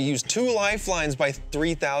reset after we used 2 lifelines by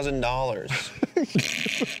 $3,000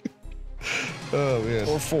 Oh man.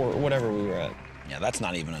 or 4, whatever we were at. Yeah, that's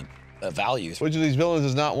not even a value. Which of these villains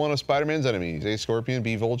is not one of Spider-Man's enemies? A, Scorpion,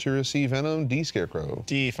 B, Vulture, C, Venom, D, Scarecrow.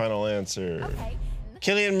 D, final answer. Okay.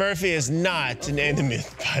 Cillian Murphy is not an enemy of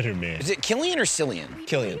Spider-Man. Is it Killian or Cillian?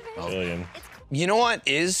 Killian. Cillian. You know what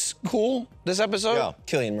is cool this episode? Yeah.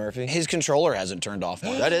 Killian Murphy. His controller hasn't turned off.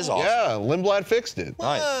 once. That is awesome. Yeah, Lindblad fixed it.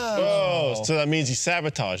 Nice. Oh, so that means he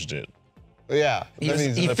sabotaged it. Yeah. He that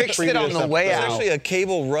means he in the fixed it on previous the way There's out. actually a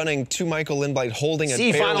cable running to Michael Lindblad holding a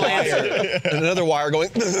C, bare final wire, answer. and another wire going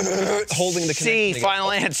holding the C, connection.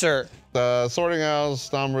 final answer. Sorting House,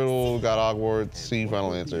 Tom Riddle got Hogwarts. C,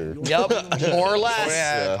 final answer. Yep, more or less.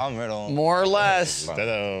 Yeah, Tom Riddle. More or less.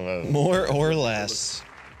 More or less.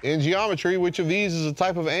 In geometry, which of these is a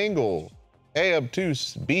type of angle? A,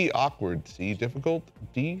 obtuse. B, awkward. C, difficult.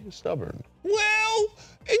 D, stubborn. Well,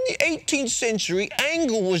 in the 18th century,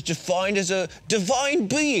 angle was defined as a divine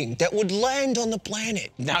being that would land on the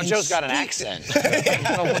planet. Now and Joe's got an speak- accent.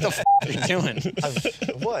 What the f are you doing?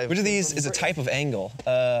 What? Which of these is a type of angle?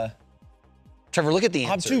 Trevor, look at the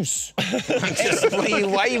answer. Obtuse.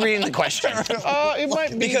 Why are you reading the question? It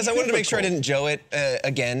might be Because I wanted to make sure I didn't Joe it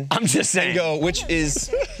again. I'm just saying. And go, which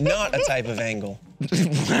is not a type of angle.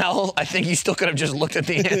 Well, I think you still could have just looked at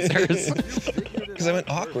the answers. Because I went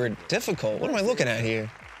awkward, difficult. What am I looking at here?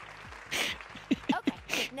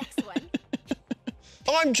 Okay, next one.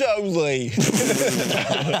 I'm Joe Lee.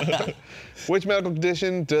 Which medical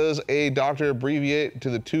condition does a doctor abbreviate to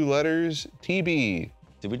the 2 letters TB?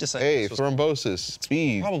 Did we just say A, this was- thrombosis.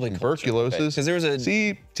 B, Probably tuberculosis. 'Cause there was a-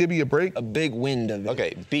 C, tibia break. A big wind of it.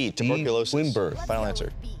 Okay, B, tuberculosis. twin birth. Final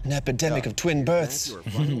answer. An epidemic of twin births. That's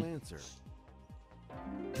your final answer.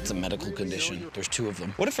 It's a medical condition. There's 2 of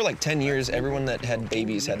them. What if for like 10 years, everyone that had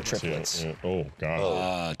babies had triplets? Oh,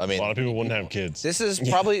 God. I mean, a lot of people wouldn't have kids. This is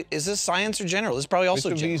probably, is this science or general? This is probably also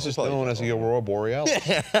Which of general. these is known as the aurora borealis?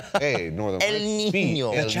 A, northern El lights. B,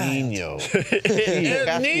 Niño. El Nino.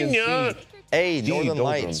 El Niño. Hey, D, Northern Doldrums.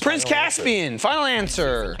 Lights. Prince Caspian, final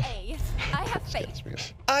answer. A. I have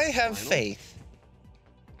faith. I have faith.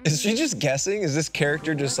 Is she just guessing? Is this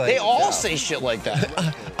character just like... They all say shit like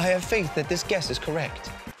that. I have faith that this guess is correct.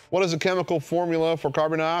 What is the chemical formula for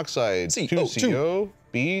carbon dioxide? CO2. 2CO,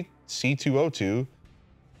 B, C2O2,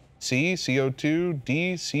 C, CO2,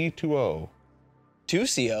 D, C2O.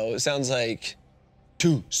 2CO, it sounds like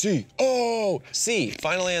 2CO. C,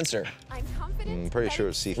 final answer. I'm confident. I'm pretty sure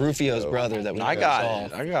it's C3PO. Rufio's brother that we I never got saw.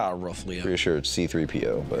 it. I got it roughly. Pretty sure it's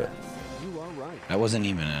C3PO, but You are right. That wasn't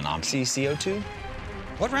even an option. CO2?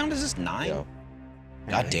 What round is this? 9? yeah.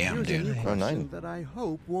 God damn, Here's a new dude. question 9. that I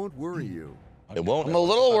hope won't worry you. It won't. I'm a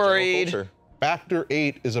little It's not general worried. culture. Factor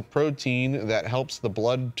 8 is a protein that helps the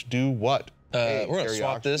blood to do what? A, We're gonna carry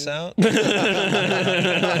swap this oxygen.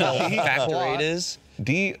 out. Factor 8 is.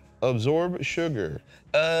 D, absorb sugar.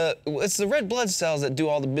 It's the red blood cells that do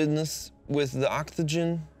all the business with the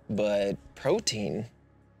oxygen, but protein.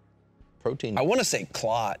 Protein. I want to say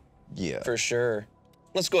clot Yeah. for sure.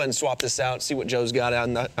 Let's go ahead and swap this out. See what Joe's got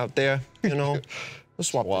out there. You know, let's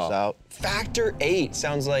swap Wow. this out. Factor 8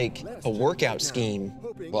 sounds like a workout scheme.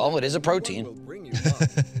 Well, it is a protein.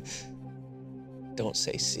 Don't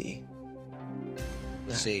say C.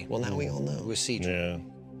 C. Well, now we all know. With C. Yeah.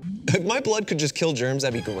 If my blood could just kill germs,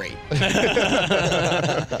 that'd be great.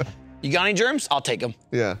 You got any germs? I'll take them.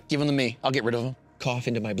 Yeah. Give them to me. I'll get rid of them. Cough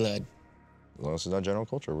into my blood. As long as it's not general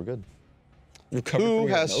culture, we're good. Recover Who from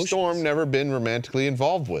your has emotions. Storm never been romantically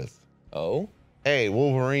involved with? Oh? A,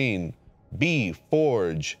 Wolverine. B,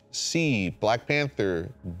 Forge. C, Black Panther.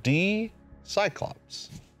 D, Cyclops.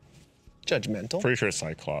 Judgmental. Pretty sure it's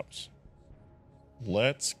Cyclops.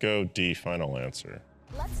 Let's go D, final answer.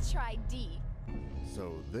 Let's try D.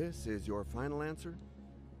 So this is your final answer?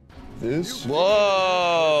 This?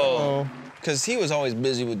 Whoa. Because he was always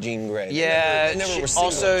busy with Jean Grey. They Yeah. never she- were single at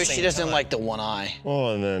also, the she same doesn't time. like the one eye.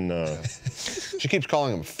 Oh, and then She keeps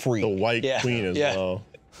calling him freak. the White Yeah. Queen as Yeah. well.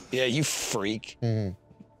 Yeah, you freak.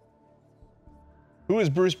 Who is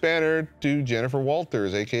Bruce Banner to Jennifer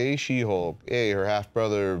Walters, aka She-Hulk? A, her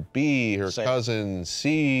half-brother. B, her Say it. cousin.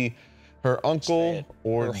 C, her Say uncle. it.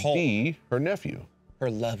 Or Her Hulk. D, her nephew. Her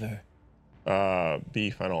lover. B,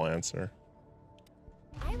 final answer.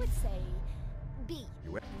 I would say B.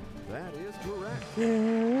 That is correct.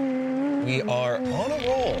 We are on a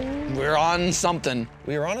roll. We're on something.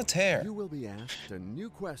 We are on a tear. You will be asked a new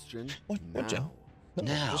question What, now. Joe? No,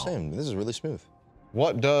 Now. just saying, this is really smooth.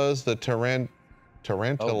 What does the Tarantellegra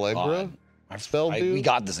God. spell do? We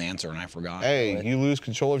got this answer and I forgot. A, you lose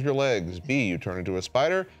control of your legs. B, you turn into a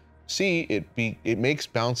spider. C, it makes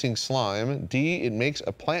bouncing slime. D, it makes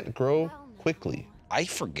a plant grow quickly. I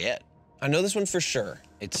forget. I know this one for sure.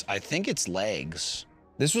 I think it's legs.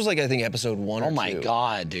 This was like, I think, episode 1 or 2. Oh my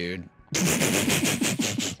God, dude.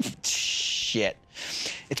 Shit.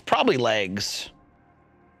 It's probably legs.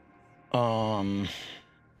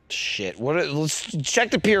 Shit. Let's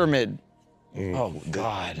check the pyramid. Oh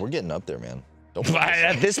God. We're getting up there, man. Don't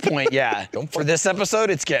At this point, yeah. For this episode,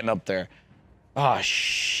 it's getting up there. Oh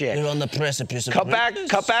shit. We're on the precipice of Cut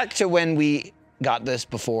greatness. back to when we got this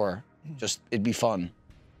before. Just it'd be fun.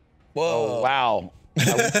 Whoa. Oh wow.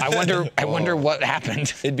 I wonder what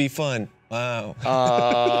happened. It'd be fun. Wow.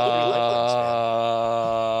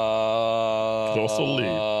 Also leave.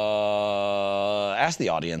 Ask the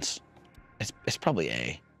audience. It's probably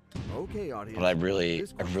A, Okay, audience. but I really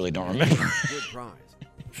This don't question remember. is a good prize.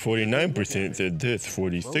 49% said this,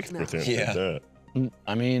 46% Yeah. said that.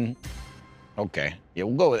 I mean, okay. Yeah,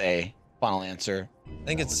 we'll go with A. Final answer.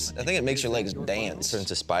 I think it makes your legs dance. turns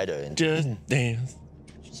a spider Just dance.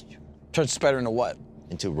 Turns spider into what?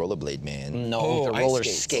 into rollerblade man. No, Oh, the ice roller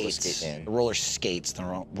skates. skates. Roller skate man. The roller skates, the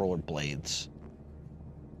roller blades.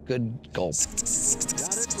 Good gulp.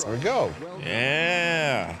 There we go.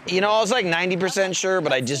 Yeah. You know, I was like 90% sure,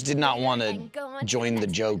 but I just did not want to join the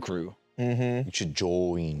Joe crew. You should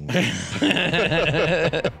join.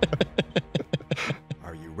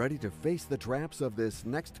 Are you ready to face the traps of this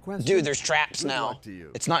next question? Dude, there's traps Good now. luck to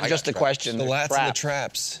you. It's not just a traps. question. The there's lats and the traps.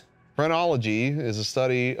 traps. Phrenology is a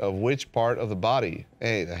study of which part of the body?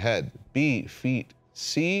 A, the head. B, feet.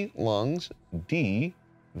 C, lungs. D,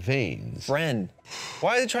 veins. Friend.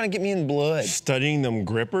 Why are they trying to get me in blood? Studying them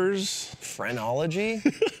grippers. Phrenology?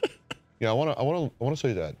 Yeah, I wanna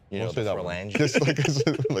say that. You I know, wanna say the that one. phalange? Just like a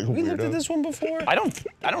We looked at weirdo. this one before? I don't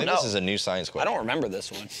I think know. this is a new science I question. don't remember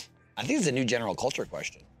this one. I think it's a new general culture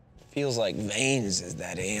question. Feels like veins is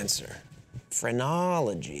that answer.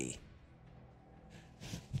 Phrenology.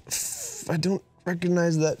 I don't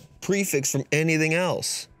recognize that prefix from anything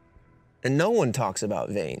else. And no one talks about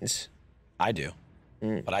veins. I do.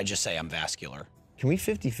 But I just say I'm vascular. Can we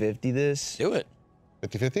 50-50 this? Do it.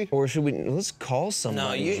 50-50? Or should we, let's call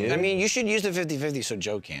somebody. No, I mean, you should use the 50-50 so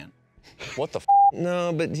Joe can. What the f?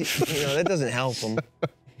 No, but that doesn't help him.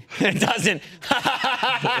 It doesn't.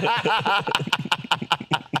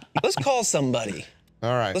 Let's call somebody.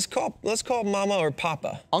 All right. Let's call Mama or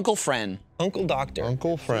Papa. Uncle Friend. Uncle Doctor.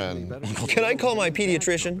 Uncle Friend. Can I call my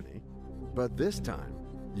pediatrician? But this time,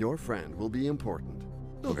 your friend will be important.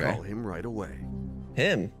 So call him right away.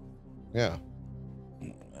 Him? Yeah.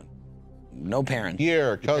 No parents.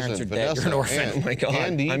 Pierre, Parents cousin, are dead. Vanessa, You're an orphan. aunt, Oh my God.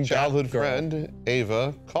 Andy, I'm childhood that girl. friend,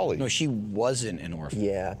 Ava, colleague. No, she wasn't an orphan.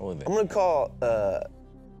 Yeah. I'm gonna call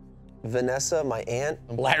Vanessa, my aunt.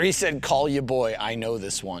 Larry said, call you boy. I know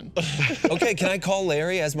this one. Okay, can I call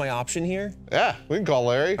Larry as my option here? Yeah, we can call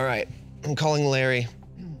Larry. All right, I'm calling Larry.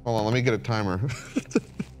 Hold on, let me get a timer.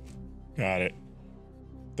 Got it.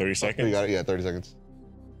 30 seconds. You got it? Yeah, 30 seconds.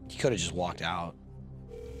 He could have just walked out.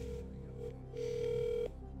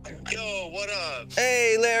 Yo, what up?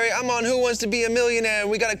 Hey, Larry, I'm on Who Wants to Be a Millionaire.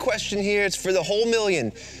 We got a question here. It's for the whole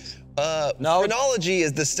million. No. Phrenology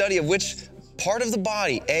is the study of which part of the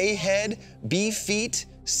body? A, head, B, feet,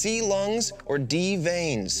 C, lungs, or D,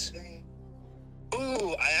 veins?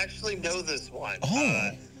 Ooh, I actually know this one. Oh.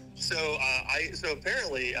 So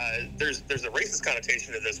apparently there's a racist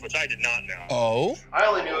connotation to this, which I did not know. Oh? I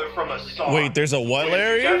only knew it from a song. Wait, there's a what,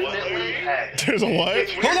 Larry? Definitely head. There's a what?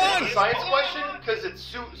 It's weird. Hold on. Science question because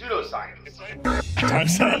it's pseudoscience.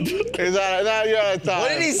 Time's up. Is that now you're out of time? What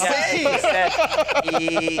did he say?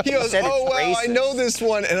 He goes, said oh, it's wow, I racist. know this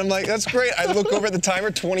one. And I'm like, that's great. I look over at the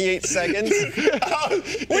timer, 28 seconds.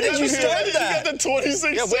 When did you start You that? got the 26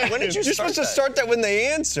 seconds. When did you You're supposed to start that when they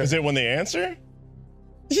answer. Is it when they answer?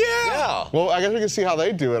 Yeah. Well, I guess we can see how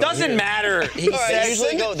they do it. Doesn't matter. He All right,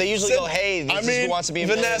 said, They usually go, hey, this is Who Wants to Be a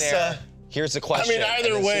Vanessa. Millionaire. Here's the question. Either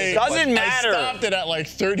And then way, she's Doesn't matter. I stopped it at like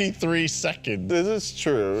 33 seconds. This is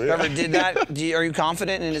true. Trevor did that. Are you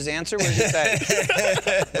confident in his answer? What did he say?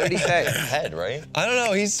 What did he say? head, right? I don't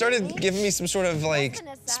know. He started giving me some sort of like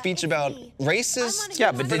speech about racist.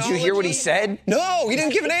 Yeah, but did you hear what he said? No, he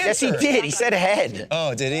didn't give an answer. Yes, he did. He said head.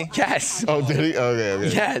 Oh, did he? Yes. Oh, did he? Okay.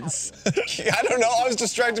 Yes. I don't know. I was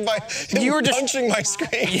distracted by him You were just- punching my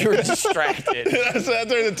screen. You were distracted. I sat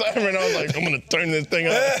there in the timer and I was like, I'm gonna turn this thing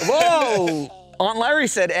up. Whoa. Aunt Larry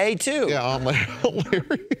said A too. Yeah, I'm like,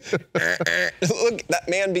 Larry. Look, that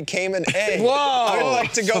man became an A. Whoa. I would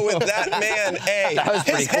like to go with that man A. That was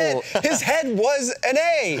pretty cool. His head was an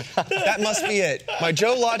A. That must be it. My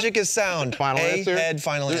Joe logic is sound. Final A, answer? head,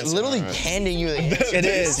 final answer. Literally handing you the answer. It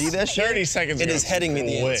is. See that shit? 30 seconds It ago. is heading me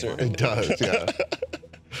the Wait. answer. It does, yeah.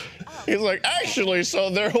 He's like, actually, so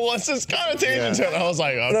there was this connotation to it. I was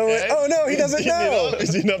like, okay. And I went, oh no, he doesn't know.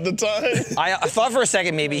 Is he up the time? I thought for a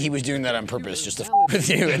second maybe he was doing that on purpose just to with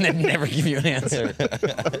you and then never give you an answer.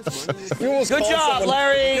 Good job,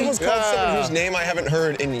 Larry. You almost called someone whose name I haven't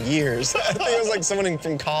heard in years. I think it was like someone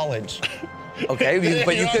from college. Okay,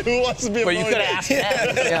 but you could. Who wants to be a But you could millionaire? ask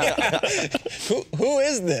that. Yeah. Who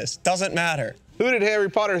is this? Doesn't matter. Who did Harry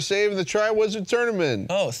Potter save in the Triwizard Tournament?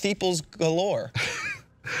 Oh, Theeples galore.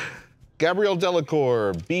 Gabrielle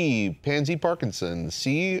Delacour, B. Pansy Parkinson,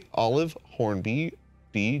 C. Olive Hornby,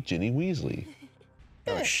 D. Ginny Weasley.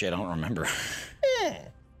 Oh shit, I don't remember.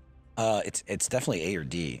 It's definitely A or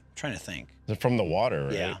D. I'm trying to think. They're from the water,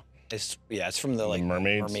 right? Yeah. It's from the like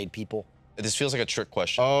mermaids? mermaid people. This feels like a trick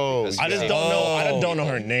question. Oh, because- I just don't know. I don't know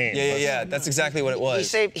her name. Yeah. That's exactly what it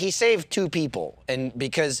was. He saved two people, and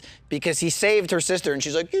because he saved her sister, and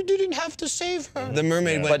she's like, you didn't have to save her. The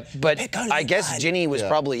mermaid went. But "Pick on I your guess God." Ginny was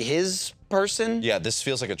probably his person. Yeah, this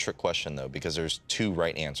feels like a trick question though because there's two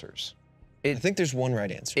right answers. I think there's one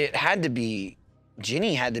right answer. It had to be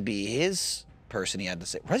Ginny. Had to be his person. He had to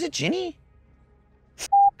save. Was it Ginny?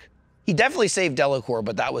 He definitely saved Delacour,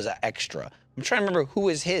 but that was an extra. I'm trying to remember who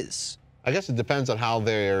is his. I guess it depends on how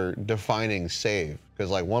they're defining save. Because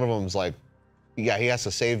like one of them's like, yeah, he has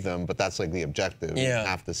to save them, but that's like the objective. Yeah. You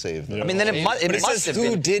have to save them. I mean, then it must says, have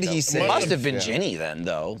who been. did he save? It must have been Yeah. Ginny then,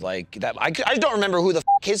 though. Like that. I don't remember who the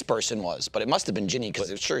his person was, but it must have been Ginny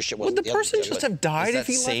because sure shit Would wasn't. the person other two, just but- have died Is if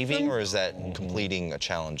that he left saving them? or is that completing a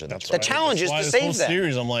challenge? And that's The challenge is Why to this save whole them.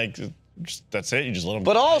 series, I'm like, that's it. You just let them.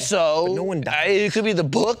 But also, But no one died. it could be the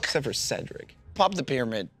book. Except for Cedric. Pop the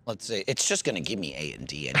pyramid. Let's say it's just gonna give me A and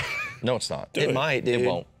D. Anyway. No, it's not. It might, dude. It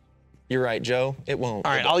won't. You're right, Joe. It won't.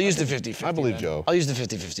 All right, I'll use the 50-50. I believe then. Joe. I'll use the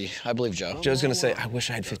 50-50. I believe Joe. Joe's gonna say, I wish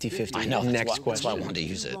I had 50-50. I know. Next That's why I question. wanted to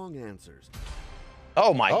use it. Wrong answers.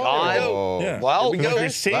 Oh my God. Oh. Yeah. Well, Because you're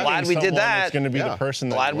saving glad we did someone that. that's going to be Yeah. the person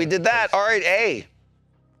that. Glad we did that. All right, A.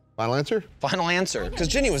 Final answer? Final answer. Because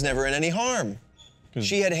Ginny was never in any harm.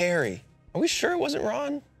 She had Harry. Are we sure it wasn't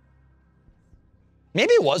Ron?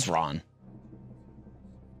 Maybe it was Ron.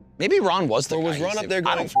 Maybe Ron was the Or was guy. Ron up there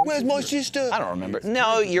I going, don't, where's my sister? I don't remember.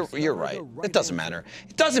 No, you're right. It doesn't matter.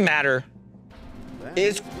 It doesn't matter.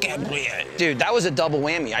 It's Gabrielle. Dude, that was a double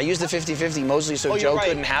whammy. I used the 50-50 mostly so Oh, you're Joe right.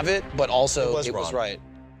 couldn't have it, but also It was Ron. right.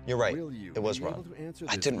 You're right. Will you It was be able wrong. to answer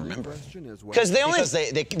I this didn't new remember. question as well? Because they only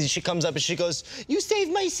Because she comes up and she goes, "You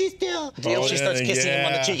saved my sister." Oh, She starts kissing him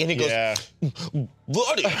on the cheek, and he goes, Yeah.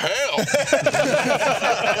 "Bloody hell!"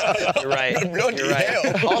 You're right. Bloody You're right.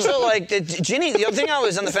 hell. Also, like Ginny, the other thing I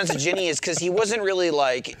was on the fence with Ginny is because he wasn't really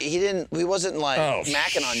like he wasn't like Oh,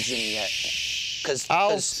 macking on Ginny yet. Because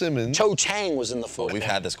Al Simmons. Cho Chang was in the photo. We've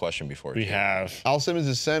had this question before. We have. Al Simmons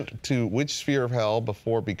is sent to which sphere of hell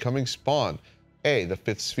before becoming Spawn? A, the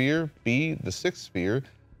 5th sphere. B, the 6th sphere.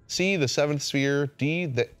 C, the 7th sphere. D,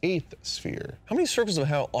 the 8th sphere. How many circles of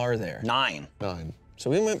hell are there? 9. 9. So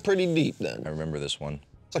we went pretty deep then. I remember this one.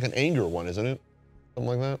 It's like an anger one, isn't it? Something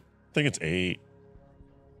like that. I think it's 8.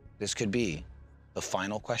 This could be the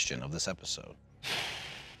final question of this episode.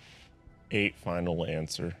 8 final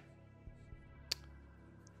answer.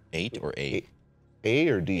 8 or 8? A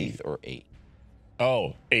or D? 8th or 8?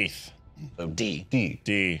 Oh, 8th. So D. D.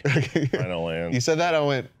 D. Final answer. You said that, I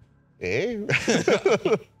went, A?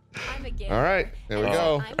 I'm a gamer. All right, there we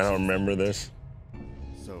go. I don't remember this.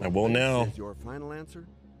 So I will this now. is your final answer?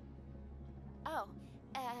 Oh,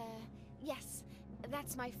 yes.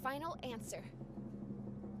 That's my final answer.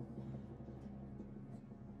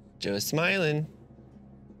 Joe's smiling.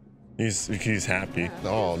 He's happy.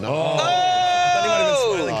 Oh, no. I thought he might have been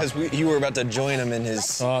smiling because you were about to join him in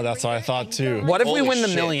his. Oh, that's what I thought too. What if we Holy win the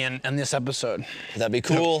shit. million in this episode? That'd be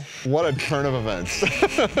cool. What a turn of events.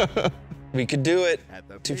 We could do it. At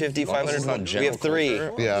the 250, pace of 500. It's not We general have 3.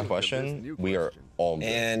 culture. Yeah. Question. We are all good.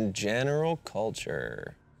 And general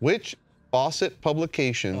culture. Which Fawcett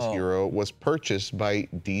Publications Oh. hero was purchased by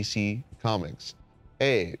DC Comics?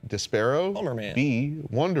 A, Despero. Plumber Man. B,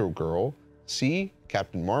 Wonder Girl. C,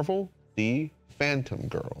 Captain Marvel. D, Phantom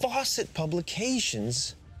Girl. Fawcett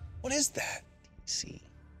Publications? What is that? C.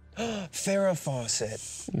 Farrah Fawcett.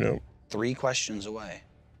 No, 3 questions away.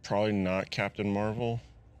 probably not Captain Marvel.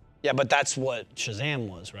 Yeah, but that's what Shazam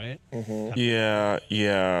was, right? Yeah.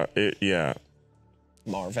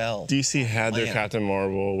 Marvel. DC had their Man. Captain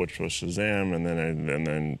Marvel, which was Shazam, and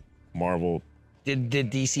then Marvel. Did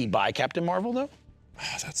DC buy Captain Marvel though?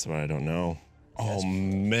 That's what I don't know. Oh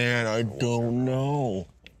man, I don't know.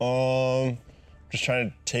 Just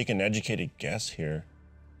trying to take an educated guess here.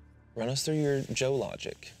 Run us through your Joe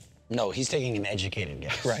logic. No, he's taking an educated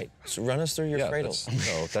guess. Right. So run us through your cradles.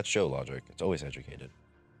 That's Joe logic. It's always educated.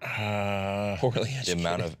 Poorly The educated.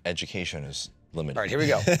 amount of education is limited. All right, here we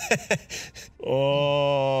go.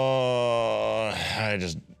 I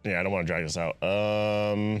don't want to drag this out.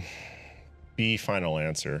 B, final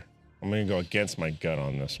answer. I'm gonna go against my gut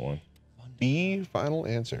on this one. B, final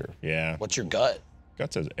answer. Yeah, What's your gut?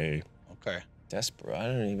 gut says A. Okay. Despero. I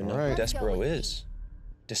don't even know All right. who Let's go Despero with is.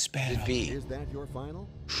 Despero. B. Is that your final?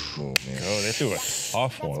 Oh, they threw a tough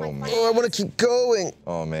That's one. my Oh, man. final I want to keep going.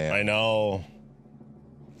 Oh man. I know.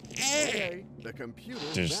 Okay, the computer.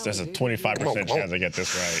 There's a validated 25% chance I get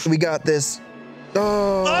this right. We got this.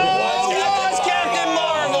 Oh, Captain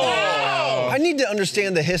Marvel! I need to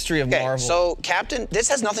understand the history of Okay, Marvel. so this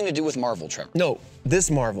has nothing to do with Marvel, Trevor. No,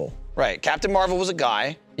 this Marvel. Right, Captain Marvel was a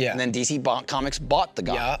guy. Yeah. And then DC Comics bought the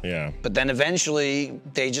guy. Yeah. Yeah. But then eventually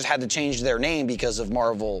they just had to change their name because of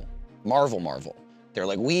Marvel. They're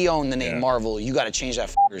like, we own the name Yeah. Marvel. You got to change that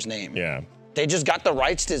f***er's name. Yeah. They just got the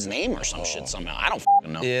rights to his name or some shit somehow. I don't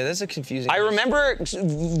f***ing know. Yeah, that's a confusing. I remember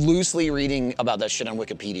loosely reading about that shit on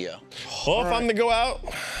Wikipedia. Well, if I'm to go out,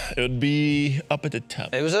 it would be up at the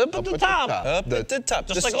top. It was up at the top. Up at the top.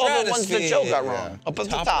 Just the like all the ones that Joe got stratosphere. wrong. Up at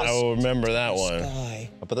the Top top. I will remember that one. Sky.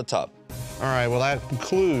 Up at the top. All right, well, that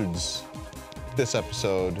concludes this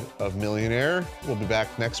episode of Millionaire. We'll be back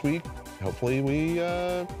next week. Hopefully we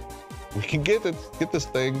can get this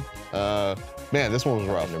thing. Man, this one was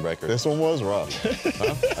rough. The record. This one was rough.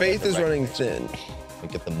 Faith is running thin. We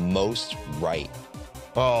get the most right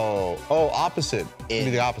Opposite. Give in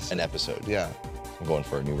me the opposite. an episode. Yeah, I'm going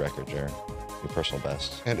for a new record, Jared. Your personal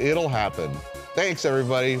best. and it'll happen. Thanks,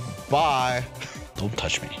 everybody. Bye. Don't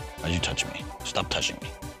touch me. Why'd you touch me? Stop touching me.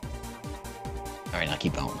 All right, now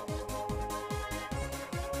keep going.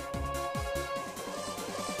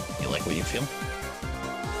 You like what you feel?